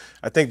 coming?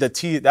 I think the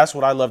tee, that's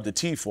what I love the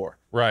tee for.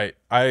 Right.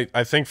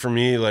 I think for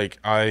me, like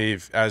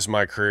as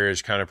my career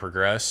has kind of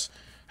progressed,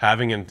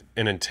 having an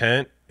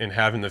intent and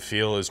having the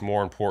feel is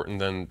more important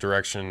than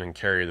direction and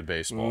carry of the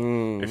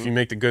baseball. If you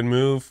make the good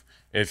move,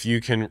 if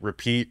you can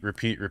repeat,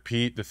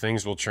 the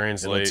things will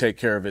translate. It'll take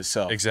care of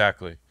itself.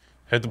 Exactly.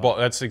 Hit the ball.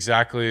 That's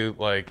exactly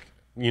like,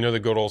 the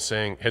good old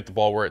saying, hit the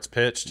ball where it's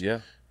pitched.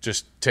 Yeah.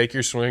 Just take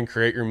your swing,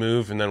 create your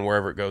move, and then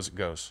wherever it goes, it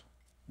goes.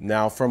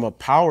 Now, from a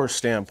power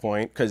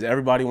standpoint, because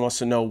everybody wants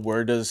to know,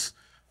 where does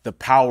the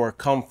power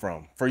come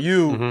from? For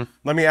you,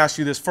 let me ask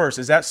you this first.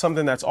 Is that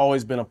something that's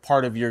always been a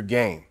part of your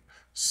game?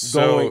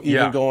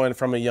 Going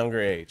from a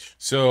younger age.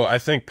 So I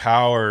think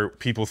power,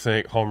 people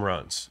think home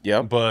runs.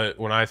 Yep. But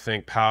when I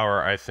think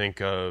power, I think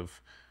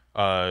of,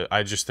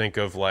 I just think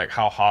of like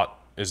how hot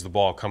is the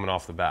ball coming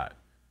off the bat.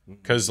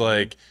 Because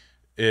like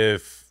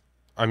if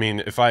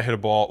I hit a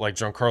ball like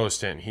Giancarlo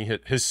Stanton,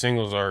 his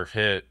singles are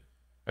hit.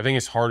 I think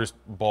his hardest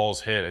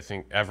balls hit, I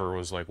think ever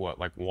was like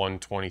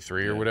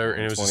 123 or whatever,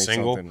 and it was a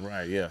single.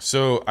 Right, yeah.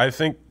 So I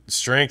think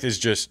strength is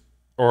just,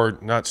 or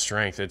not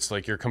strength, it's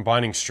like you're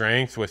combining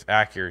strength with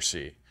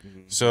accuracy.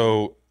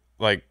 So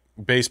like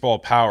baseball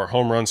power,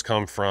 home runs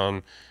come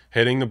from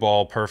hitting the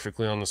ball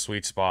perfectly on the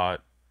sweet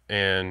spot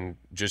and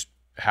just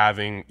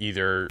having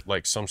either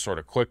like some sort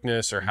of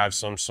quickness or have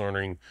some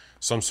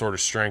sort of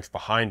strength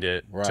behind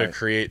it to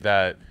create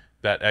that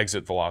that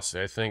exit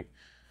velocity. I think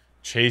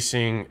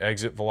chasing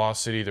exit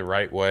velocity the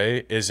right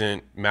way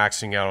isn't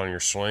maxing out on your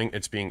swing.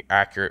 It's being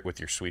accurate with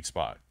your sweet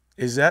spot.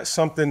 Is that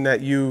something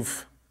that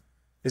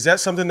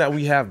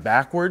we have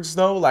backwards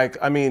though? Like,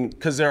 I mean,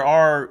 because there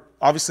are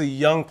obviously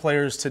young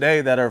players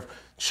today that are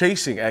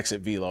chasing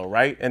exit velo,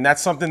 right? And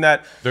that's something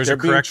that there's they're a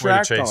correct way to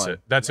being chase tracked it. on,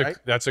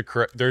 That's a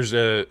correct. There's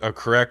a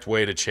correct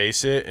way to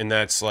chase it, and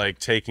that's like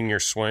taking your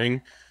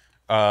swing,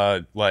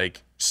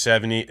 like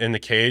 70 in the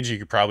cage. You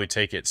could probably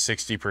take it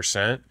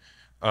 60%.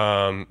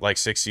 Like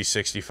 60,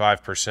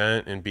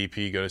 65%, and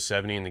BP go to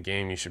 70 in the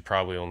game, you should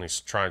probably only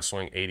try and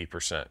swing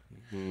 80%.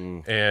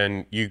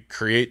 And you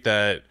create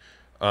that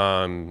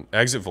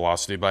exit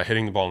velocity by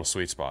hitting the ball in the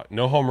sweet spot.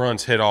 No home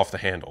runs hit off the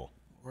handle.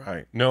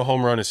 Right. No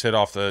home run is hit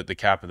off the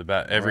cap of the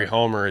bat. Every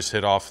homer is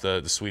hit off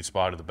the sweet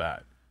spot of the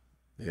bat.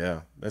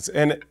 Yeah.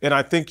 And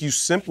I think you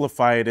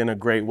simplify it in a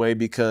great way,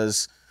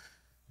 because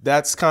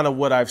that's kind of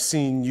what I've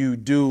seen you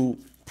do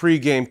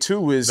pregame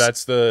too. Is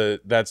that's the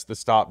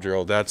stop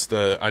drill. That's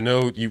the, I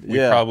know we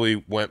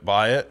probably went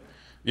by it.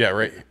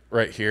 Yeah,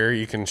 right here.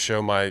 You can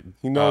show my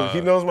he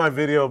knows my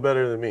video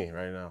better than me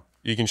right now.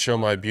 You can show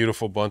my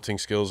beautiful bunting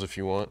skills if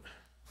you want.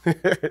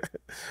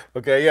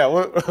 Okay,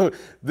 yeah.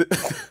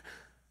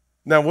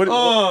 Now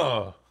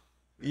what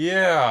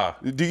yeah.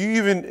 Do you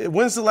even,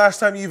 when's the last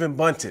time you even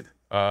bunted?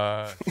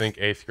 I think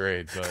 8th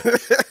grade,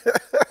 but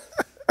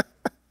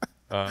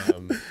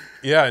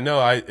yeah, no,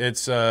 I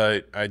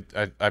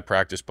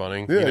practice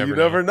bunting. Yeah, you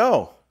never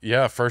know.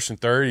 Yeah, 1st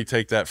and 3rd, you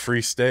take that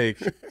free steak.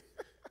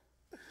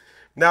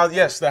 Now,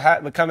 yes, the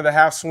kind of the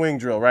half swing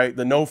drill, right?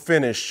 The no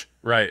finish.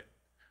 Right.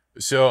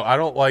 So I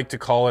don't like to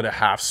call it a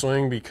half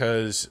swing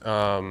because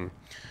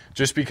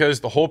just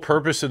because the whole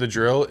purpose of the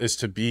drill is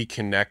to be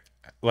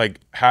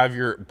have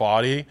your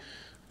body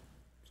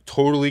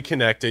totally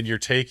connected. You're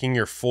taking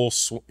your full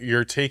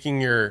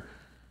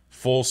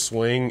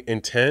swing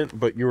intent,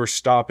 but you are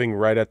stopping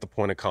right at the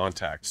point of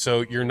contact.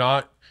 So you're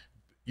not,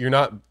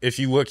 if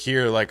you look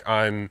here, like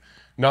I'm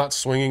not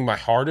swinging my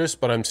hardest,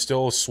 but I'm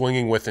still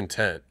swinging with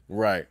intent.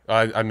 Right.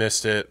 I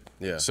missed it.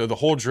 Yeah. So the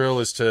whole drill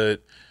is to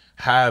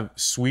have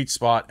sweet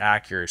spot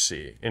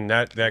accuracy, and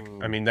that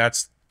I mean,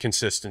 that's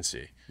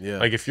consistency. Yeah.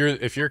 Like if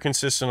you're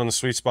consistent on the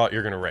sweet spot,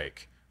 you're gonna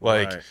rake.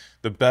 Like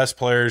the best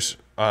players,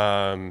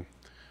 I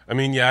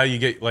mean, yeah, you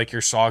get like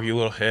your soggy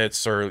little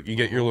hits or you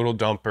get your little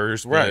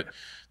dumpers, right?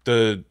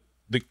 But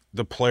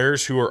the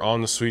players who are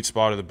on the sweet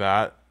spot of the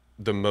bat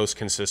the most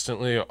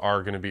consistently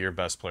are going to be your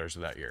best players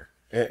of that year.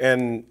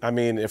 And I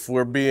mean, if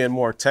we're being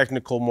more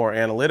technical, more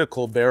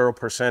analytical, barrel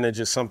percentage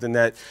is something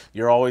that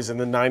you're always in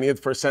the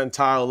 90th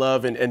percentile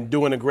of, and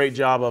doing a great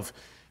job of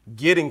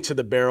getting to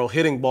the barrel,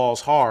 hitting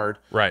balls hard.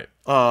 Right.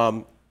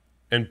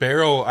 And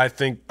barrel, I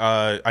think,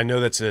 I know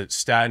that's a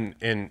stat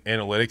and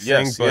analytic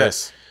thing,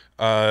 but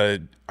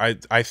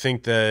I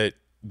think that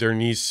there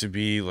needs to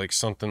be like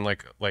something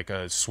like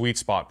a sweet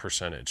spot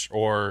percentage,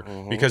 or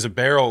because a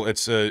barrel,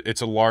 it's a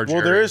large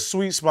area. There is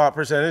sweet spot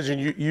percentage, and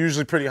you're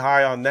usually pretty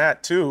high on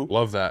that too.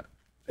 Love that.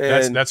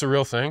 And that's a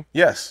real thing?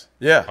 Yes.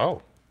 Yeah.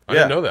 Oh, I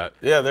didn't know that.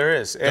 Yeah, there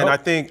is. And I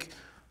think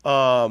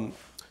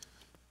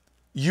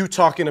you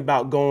talking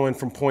about going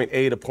from point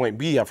A to point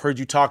B, I've heard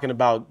you talking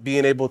about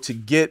being able to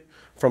get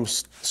from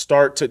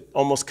start to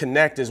almost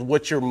connect is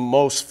what you're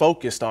most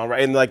focused on,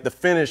 right? And like the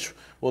finish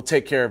will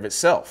take care of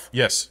itself.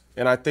 Yes.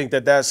 And I think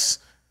that's,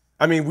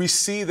 I mean, we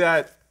see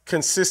that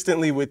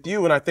consistently with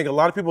you. And I think a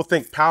lot of people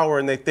think power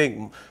and they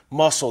think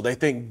muscle, they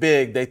think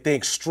big, they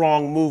think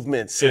strong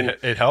movements. And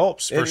it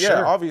helps for sure.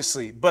 Yeah,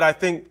 obviously. But I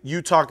think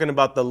you talking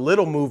about the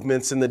little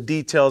movements and the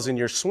details in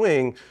your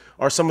swing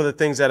are some of the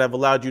things that have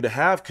allowed you to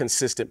have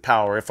consistent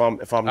power. If I'm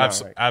not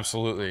right.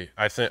 Absolutely.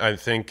 I think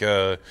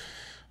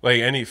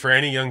like for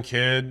any young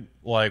kid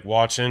like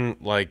watching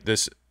like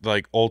this,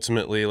 like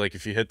ultimately, like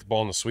if you hit the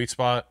ball in the sweet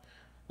spot,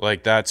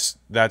 like that's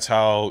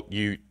how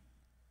you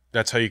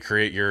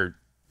create your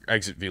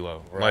exit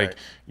velo. Right. Like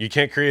you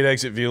can't create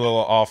exit velo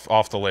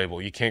off the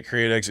label. You can't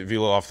create exit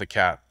velo off the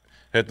cap.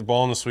 Hit the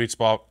ball in the sweet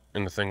spot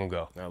and the thing will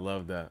go. I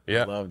love that.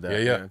 Yeah. I love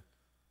that. Yeah. Man.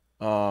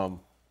 I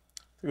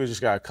think we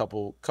just got a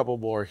couple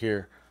more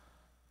here.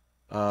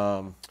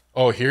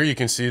 Here you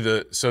can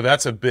see so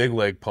that's a big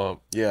leg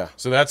pump. Yeah.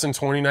 So that's in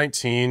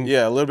 2019.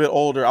 Yeah, a little bit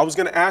older. I was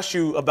going to ask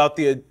you about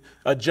the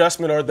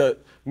adjustment or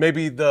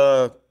maybe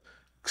the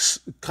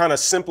kind of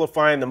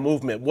simplifying the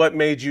movement. What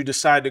made you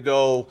decide to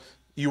go,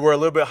 you were a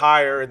little bit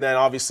higher, and then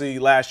obviously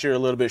last year a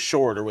little bit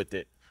shorter with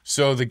it?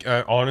 So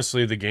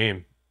honestly, the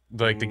game,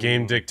 like the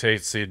game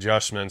dictates the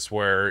adjustments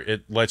where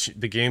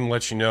the game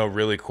lets you know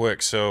really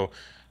quick. So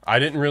I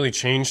didn't really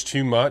change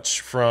too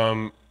much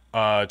from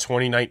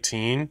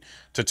 2019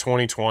 to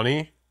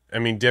 2020. I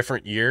mean,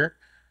 different year.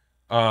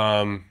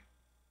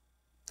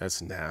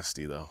 That's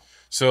nasty though.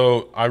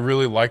 So I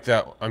really like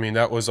that. I mean,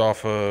 that was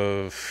off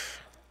of,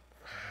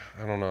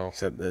 I don't know.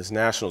 It's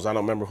Nationals. I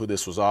don't remember who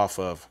this was off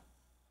of.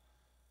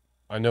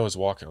 I know his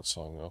walkout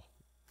song though.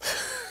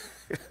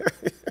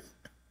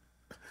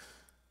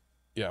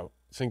 Yeah, I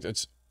think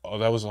that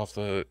was off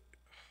the,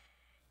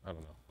 I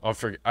don't know. I'll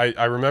forget.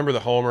 I remember the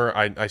homer.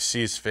 I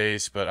see his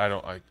face, but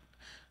I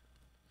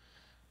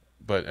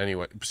but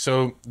anyway,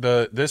 so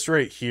this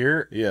right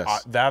here,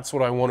 Yes. that's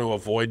what I want to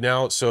avoid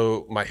now.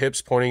 So my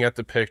hips pointing at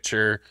the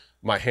picture,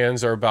 my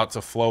hands are about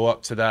to flow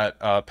up to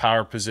that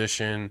power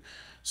position.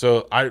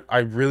 So I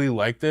really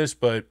like this,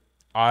 but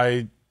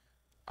I'm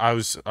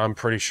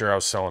pretty sure I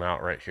was selling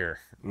out right here.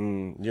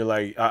 You're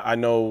like, I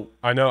know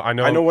I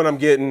know what I'm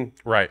getting.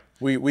 Right.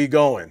 We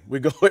going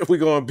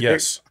big.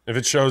 Yes. If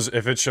it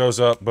shows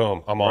up,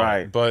 boom, I'm on Right.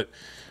 it. But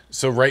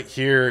so right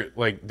here,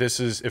 like this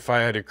is, if I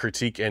had to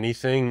critique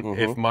anything,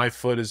 if my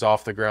foot is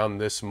off the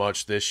ground this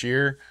much this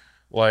year,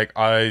 like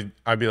I'd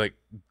be like,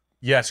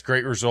 yes,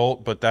 great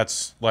result, but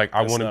that's like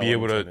I want to be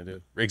able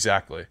to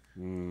exactly.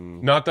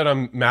 Not that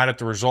I'm mad at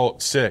the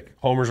result, sick.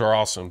 Homers are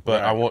awesome,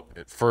 but I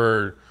want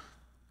for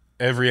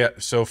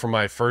so for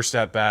my first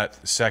at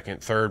bat,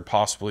 second, third,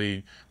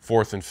 possibly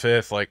fourth and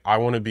fifth, like I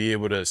want to be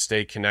able to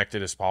stay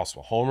connected as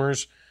possible.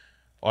 Homers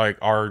like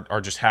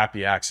are just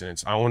happy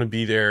accidents. I want to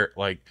be there,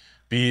 like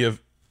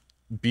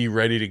be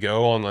ready to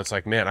go on. That's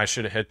like, man, I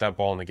should have hit that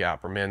ball in the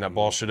gap, or man, that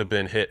ball should have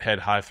been hit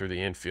head high through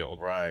the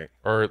infield. Right.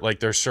 Or like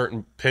there's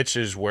certain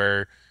pitches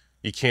where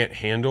you can't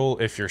handle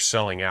if you're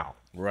selling out.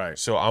 Right.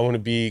 So I want to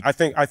be. I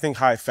think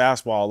high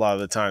fastball a lot of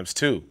the times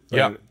too.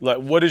 Yeah. And like,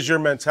 what is your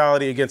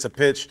mentality against a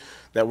pitch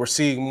that we're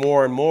seeing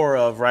more and more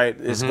of? Right.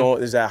 Is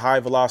that high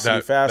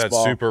velocity fastball? That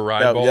super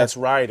ride ball. That's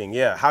riding.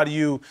 Yeah. How do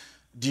you?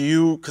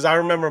 Because I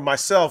remember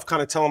myself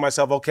kind of telling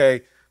myself,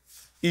 okay,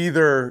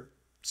 either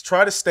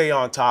try to stay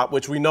on top,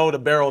 which we know the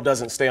barrel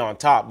doesn't stay on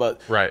top, but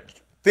Right.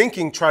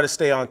 thinking try to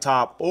stay on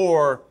top,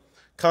 or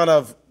kind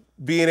of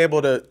being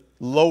able to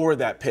lower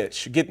that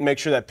pitch, make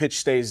sure that pitch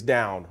stays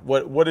down.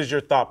 What is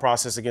your thought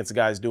process against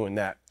guys doing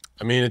that?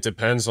 I mean, it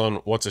depends on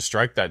what's a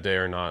strike that day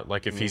or not.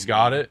 Like if he's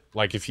got it,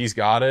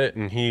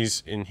 and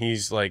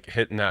he's like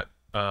hitting that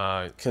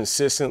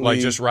consistently, like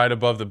just right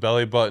above the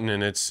belly button,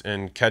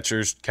 and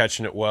catcher's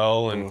catching it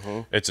well,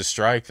 and it's a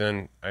strike,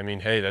 then I mean,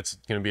 hey, that's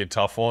going to be a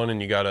tough one,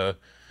 and you gotta.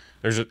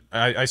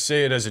 I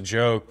say it as a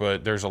joke,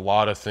 but there's a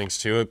lot of things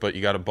to it. But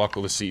you got to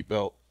buckle the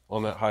seatbelt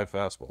on that high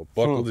fastball.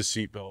 Buckle the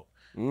seatbelt.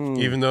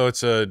 Even though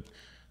it's a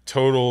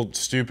total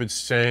stupid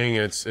saying,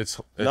 it's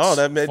no,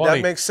 that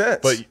funny, makes sense.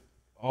 But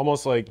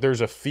almost like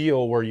there's a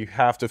feel where you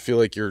have to feel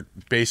like you're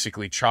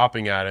basically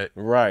chopping at it,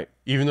 right?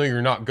 Even though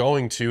you're not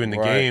going to in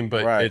the game,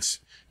 but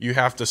you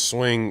have to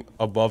swing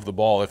above the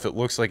ball. If it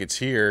looks like it's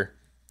here,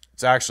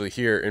 it's actually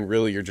here, and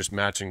really you're just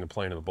matching the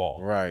plane of the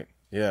ball. Right.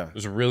 Yeah.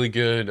 There's a really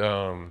good.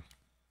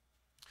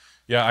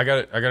 Yeah, I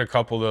got a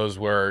couple of those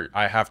where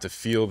I have to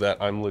feel that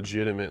I'm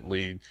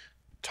legitimately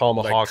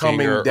tomahawking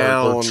like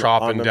or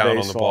chopping down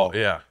on the ball.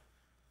 Yeah.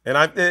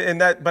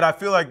 But I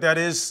feel like that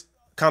is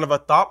kind of a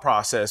thought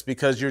process,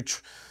 because you're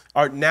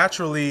are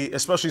naturally,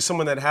 especially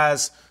someone that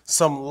has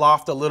some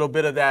loft, a little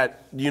bit of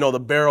that, the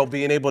barrel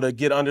being able to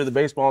get under the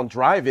baseball and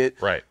drive it.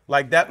 Right.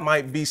 Like that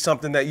might be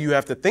something that you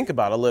have to think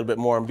about a little bit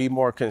more and be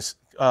more cautious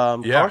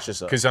of.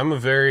 Because I'm a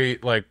very,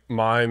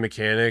 my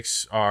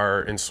mechanics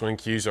and swing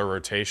cues are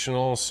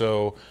rotational.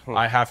 So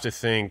I have to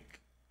think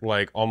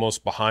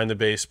almost behind the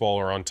baseball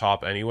or on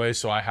top anyway.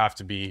 So I have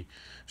to be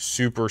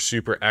super,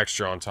 super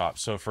extra on top.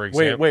 So for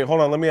example. Wait,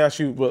 hold on. Let me ask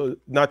you,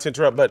 not to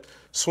interrupt, but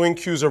swing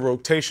cues are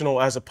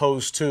rotational as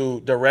opposed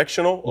to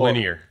directional? Or?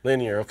 Linear.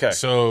 Linear, okay.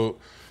 So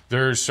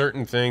there's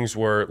certain things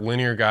where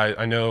linear guys,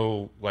 I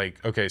know,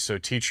 okay, so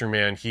teacher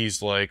man,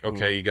 he's like,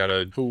 okay, you got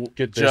to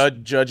get this.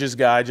 Judge's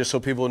guy, just so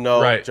people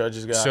know. Right.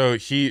 Judge's guy.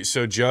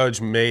 So Judge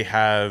may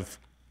have,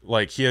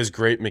 he has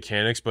great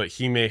mechanics, but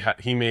he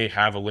may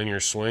have a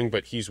linear swing,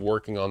 but he's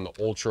working on the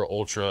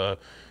ultra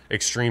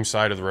extreme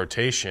side of the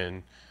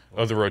rotation,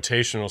 of the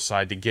rotational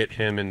side, to get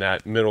him in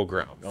that middle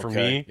ground. For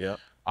me,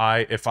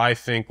 if I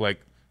think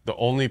the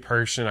only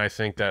person I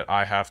think that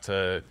I have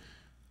to,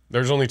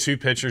 there's only two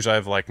pitchers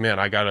I'm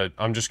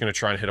just gonna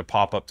try and hit a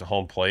pop up to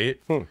home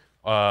plate.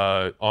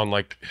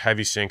 On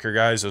heavy sinker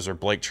guys, those are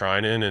Blake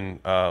Trinan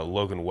and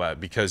Logan Webb,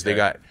 because they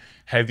got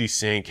heavy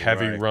sink,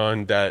 heavy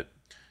run that.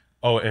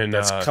 Oh, and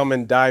that's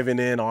coming diving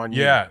in on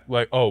you. Yeah,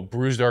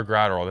 bruised our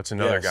Gratterall. That's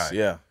another guy.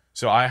 Yeah.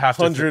 So I have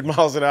 100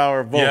 miles an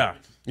hour. Boom.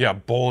 Yeah,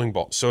 bowling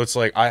ball. So it's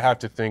I have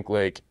to think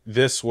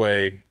this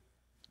way,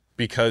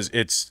 because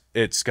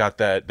it's got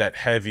that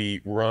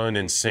heavy run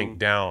and sink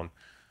down.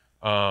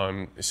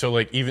 So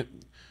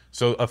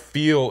a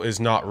feel is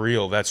not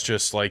real. That's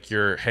just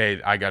hey,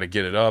 I got to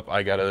get it up.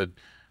 I got to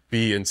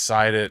be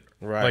inside it.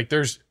 Right.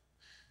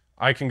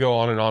 I can go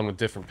on and on with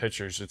different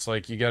pitchers. It's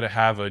you got to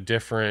have a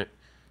different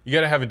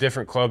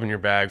club in your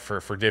bag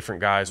for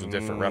different guys with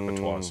different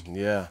repertoires.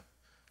 Yeah.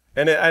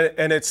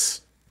 And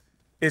it's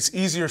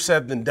easier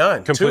said than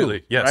done.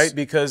 Completely, too, yes. Right?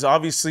 Because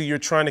obviously you're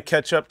trying to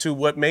catch up to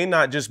what may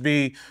not just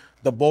be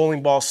the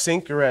bowling ball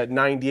sinker at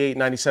 98,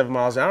 97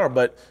 miles an hour,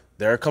 but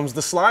there comes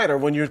the slider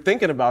when you're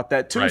thinking about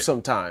that too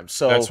sometimes.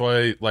 So that's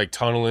why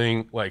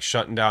tunneling,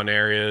 shutting down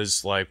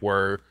areas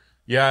where,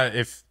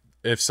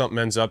 if something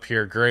ends up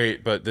here,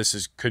 great, but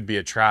this could be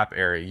a trap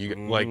area.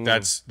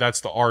 That's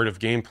the art of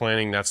game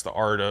planning. That's the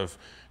art of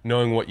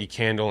knowing what you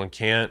can handle and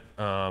can't.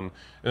 And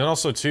then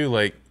also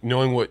too,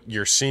 knowing what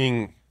you're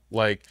seeing,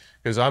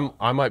 because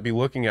I might be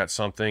looking at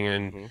something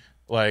and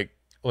like,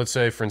 let's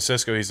say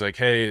Francisco, he's like,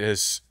 hey,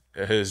 his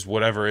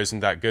whatever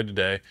isn't that good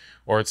today,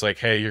 or it's like,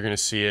 hey, you're gonna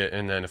see it,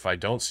 and then if I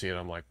don't see it,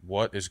 I'm like,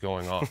 what is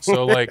going on?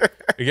 So like,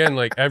 again,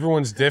 like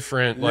everyone's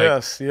different. Like,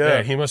 yes,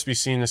 yeah. He must be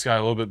seeing this guy a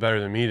little bit better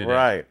than me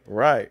today.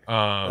 Right.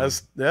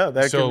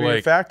 That could be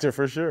a factor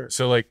for sure.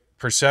 So like,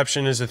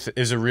 perception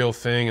is a real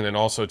thing, and then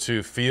also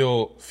too,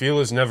 feel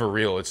is never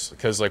real. It's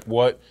because like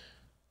what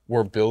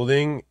we're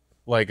building,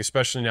 like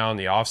especially now in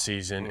the off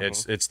season,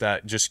 it's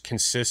that just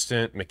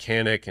consistent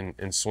mechanic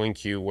and swing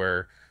cue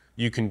where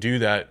you can do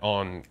that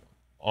on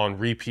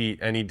repeat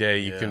any day.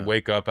 You can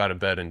wake up out of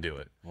bed and do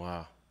it.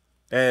 Wow.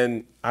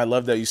 And I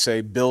love that you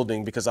say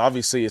building, because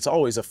obviously it's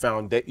always a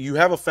foundation. You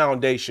have a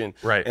foundation,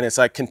 right? And it's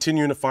like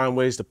continuing to find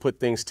ways to put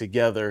things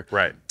together,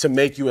 right, to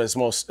make you as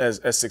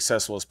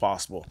successful as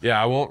possible.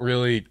 Yeah, I won't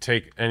really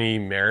take any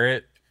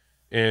merit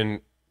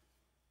in.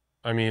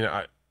 I mean,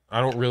 I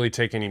don't really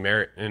take any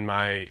merit in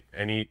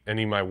any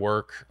of my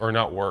work, or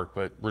not work,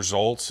 but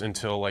results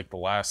until like the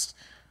last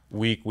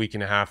week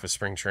and a half of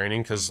spring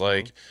training, because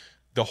like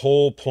the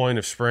whole point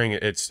of spring,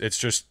 it's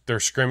just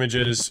there's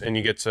scrimmages and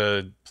you get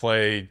to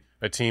play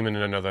a team in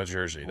another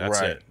jersey.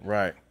 That's it.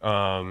 Right.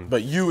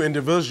 But you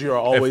individually are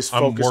always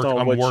focused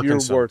on what you're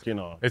working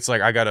on. It's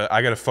like I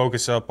gotta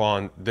focus up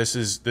on this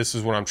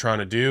is what I'm trying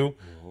to do.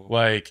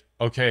 Like,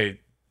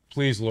 okay,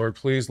 please, Lord,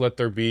 please let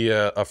there be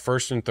a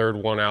first and third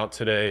one out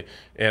today,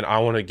 and I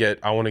want to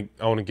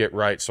get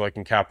right so I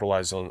can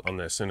capitalize on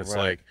this. And it's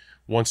like,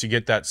 once you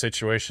get that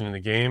situation in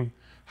the game,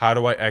 how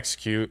do I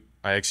execute?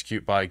 I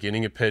execute by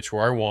getting a pitch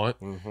where I want.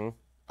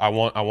 I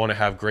want to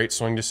have great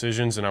swing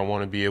decisions, and I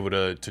want to be able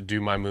to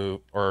do my move.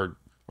 Or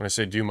when I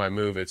say do my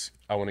move, it's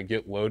I want to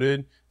get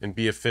loaded and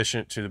be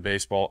efficient to the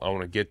baseball. I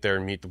want to get there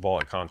and meet the ball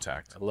at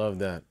contact. I love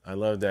that.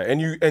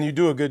 And you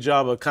do a good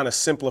job of kind of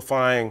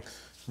simplifying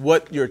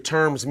what your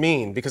terms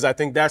mean, because I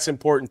think that's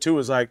important too.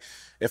 Is like,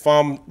 if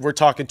we're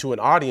talking to an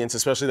audience,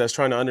 especially that's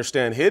trying to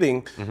understand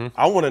hitting,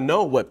 I want to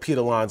know what Pete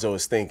Alonso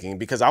is thinking,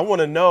 because I want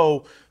to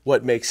know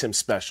what makes him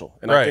special.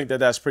 And I think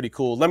that's pretty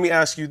cool. Let me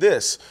ask you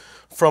this.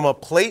 From a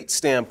plate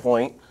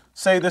standpoint,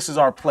 say this is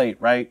our plate,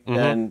 right?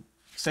 And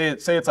say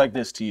it's like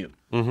this to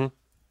you.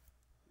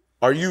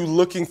 Are you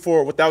looking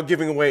for, without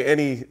giving away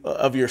any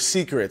of your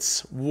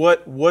secrets,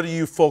 what are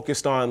you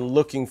focused on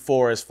looking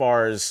for as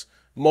far as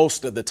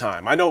most of the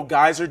time? I know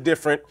guys are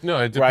different. No,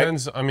 it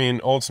depends. Right? I mean,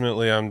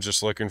 ultimately, I'm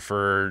just looking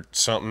for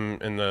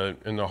something in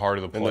the heart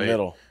of the plate. In the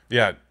middle.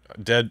 Yeah,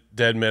 dead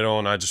middle,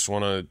 and I just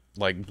want to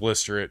like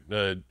blister it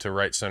to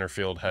right center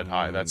field head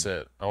high. That's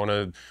it. I want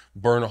to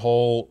burn a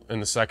hole in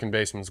the second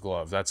baseman's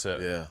glove. That's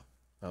it. Yeah,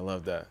 I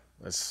love that.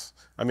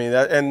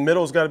 And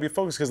middle's got to be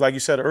focused, because like you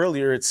said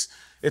earlier, it's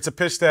a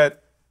pitch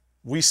that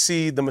we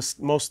see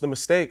most of the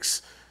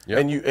mistakes. Yep.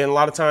 And a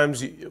lot of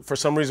times, for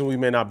some reason, we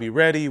may not be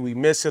ready, we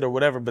miss it or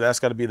whatever, but that's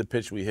got to be the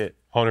pitch we hit.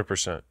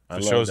 100%. If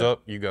it shows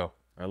up, you go.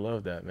 I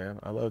love that, man.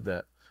 I love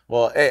that.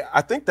 Well, hey,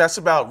 I think that's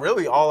about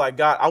really all I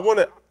got. I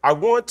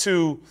want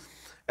to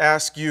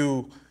ask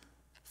you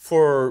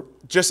for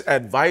just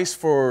advice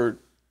for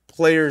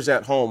players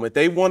at home. If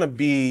they want to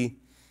be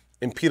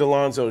in Pete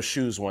Alonso's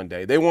shoes one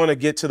day, they want to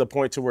get to the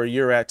point to where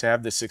you're at, to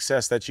have the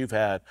success that you've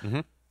had.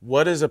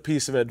 What is a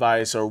piece of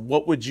advice, or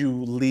what would you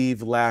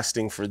leave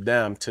lasting for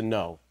them to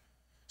know?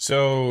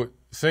 So,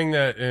 thing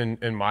that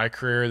in my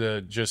career,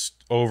 the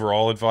just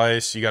overall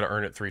advice, you got to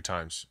earn it 3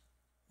 times.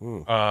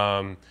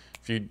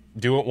 If you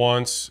do it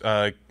once,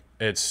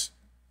 it's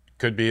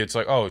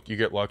like, oh, you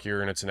get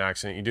luckier and it's an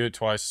accident. You do it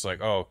twice, it's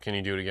like, oh, can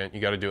you do it again? You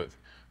got to do it.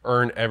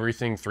 Earn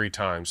everything 3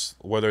 times,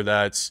 whether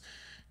that's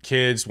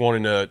kids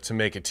wanting to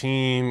make a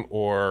team,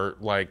 or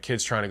like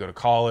kids trying to go to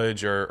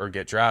college or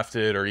get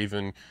drafted, or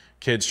even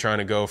kids trying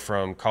to go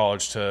from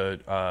college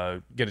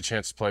to get a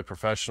chance to play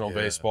professional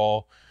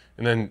baseball,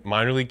 and then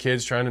minor league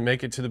kids trying to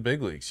make it to the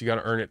big leagues. You got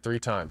to earn it 3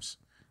 times.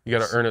 You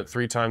got to earn it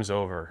 3 times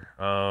over.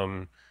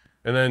 And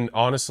then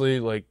honestly,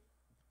 like,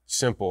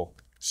 simple,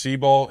 see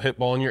ball, hit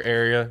ball in your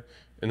area,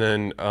 and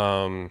then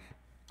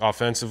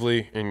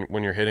offensively, and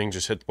when you're hitting,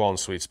 just hit the ball in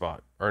the sweet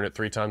spot. Earn it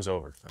 3 times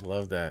over. I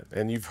love that.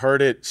 And you've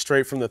heard it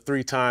straight from the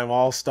 3-time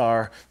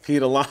All-Star,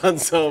 Pete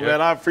Alonso,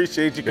 man. I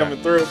appreciate you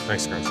coming through.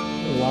 Thanks, Chris. It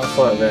was a lot of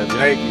fun, man.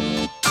 Thank you.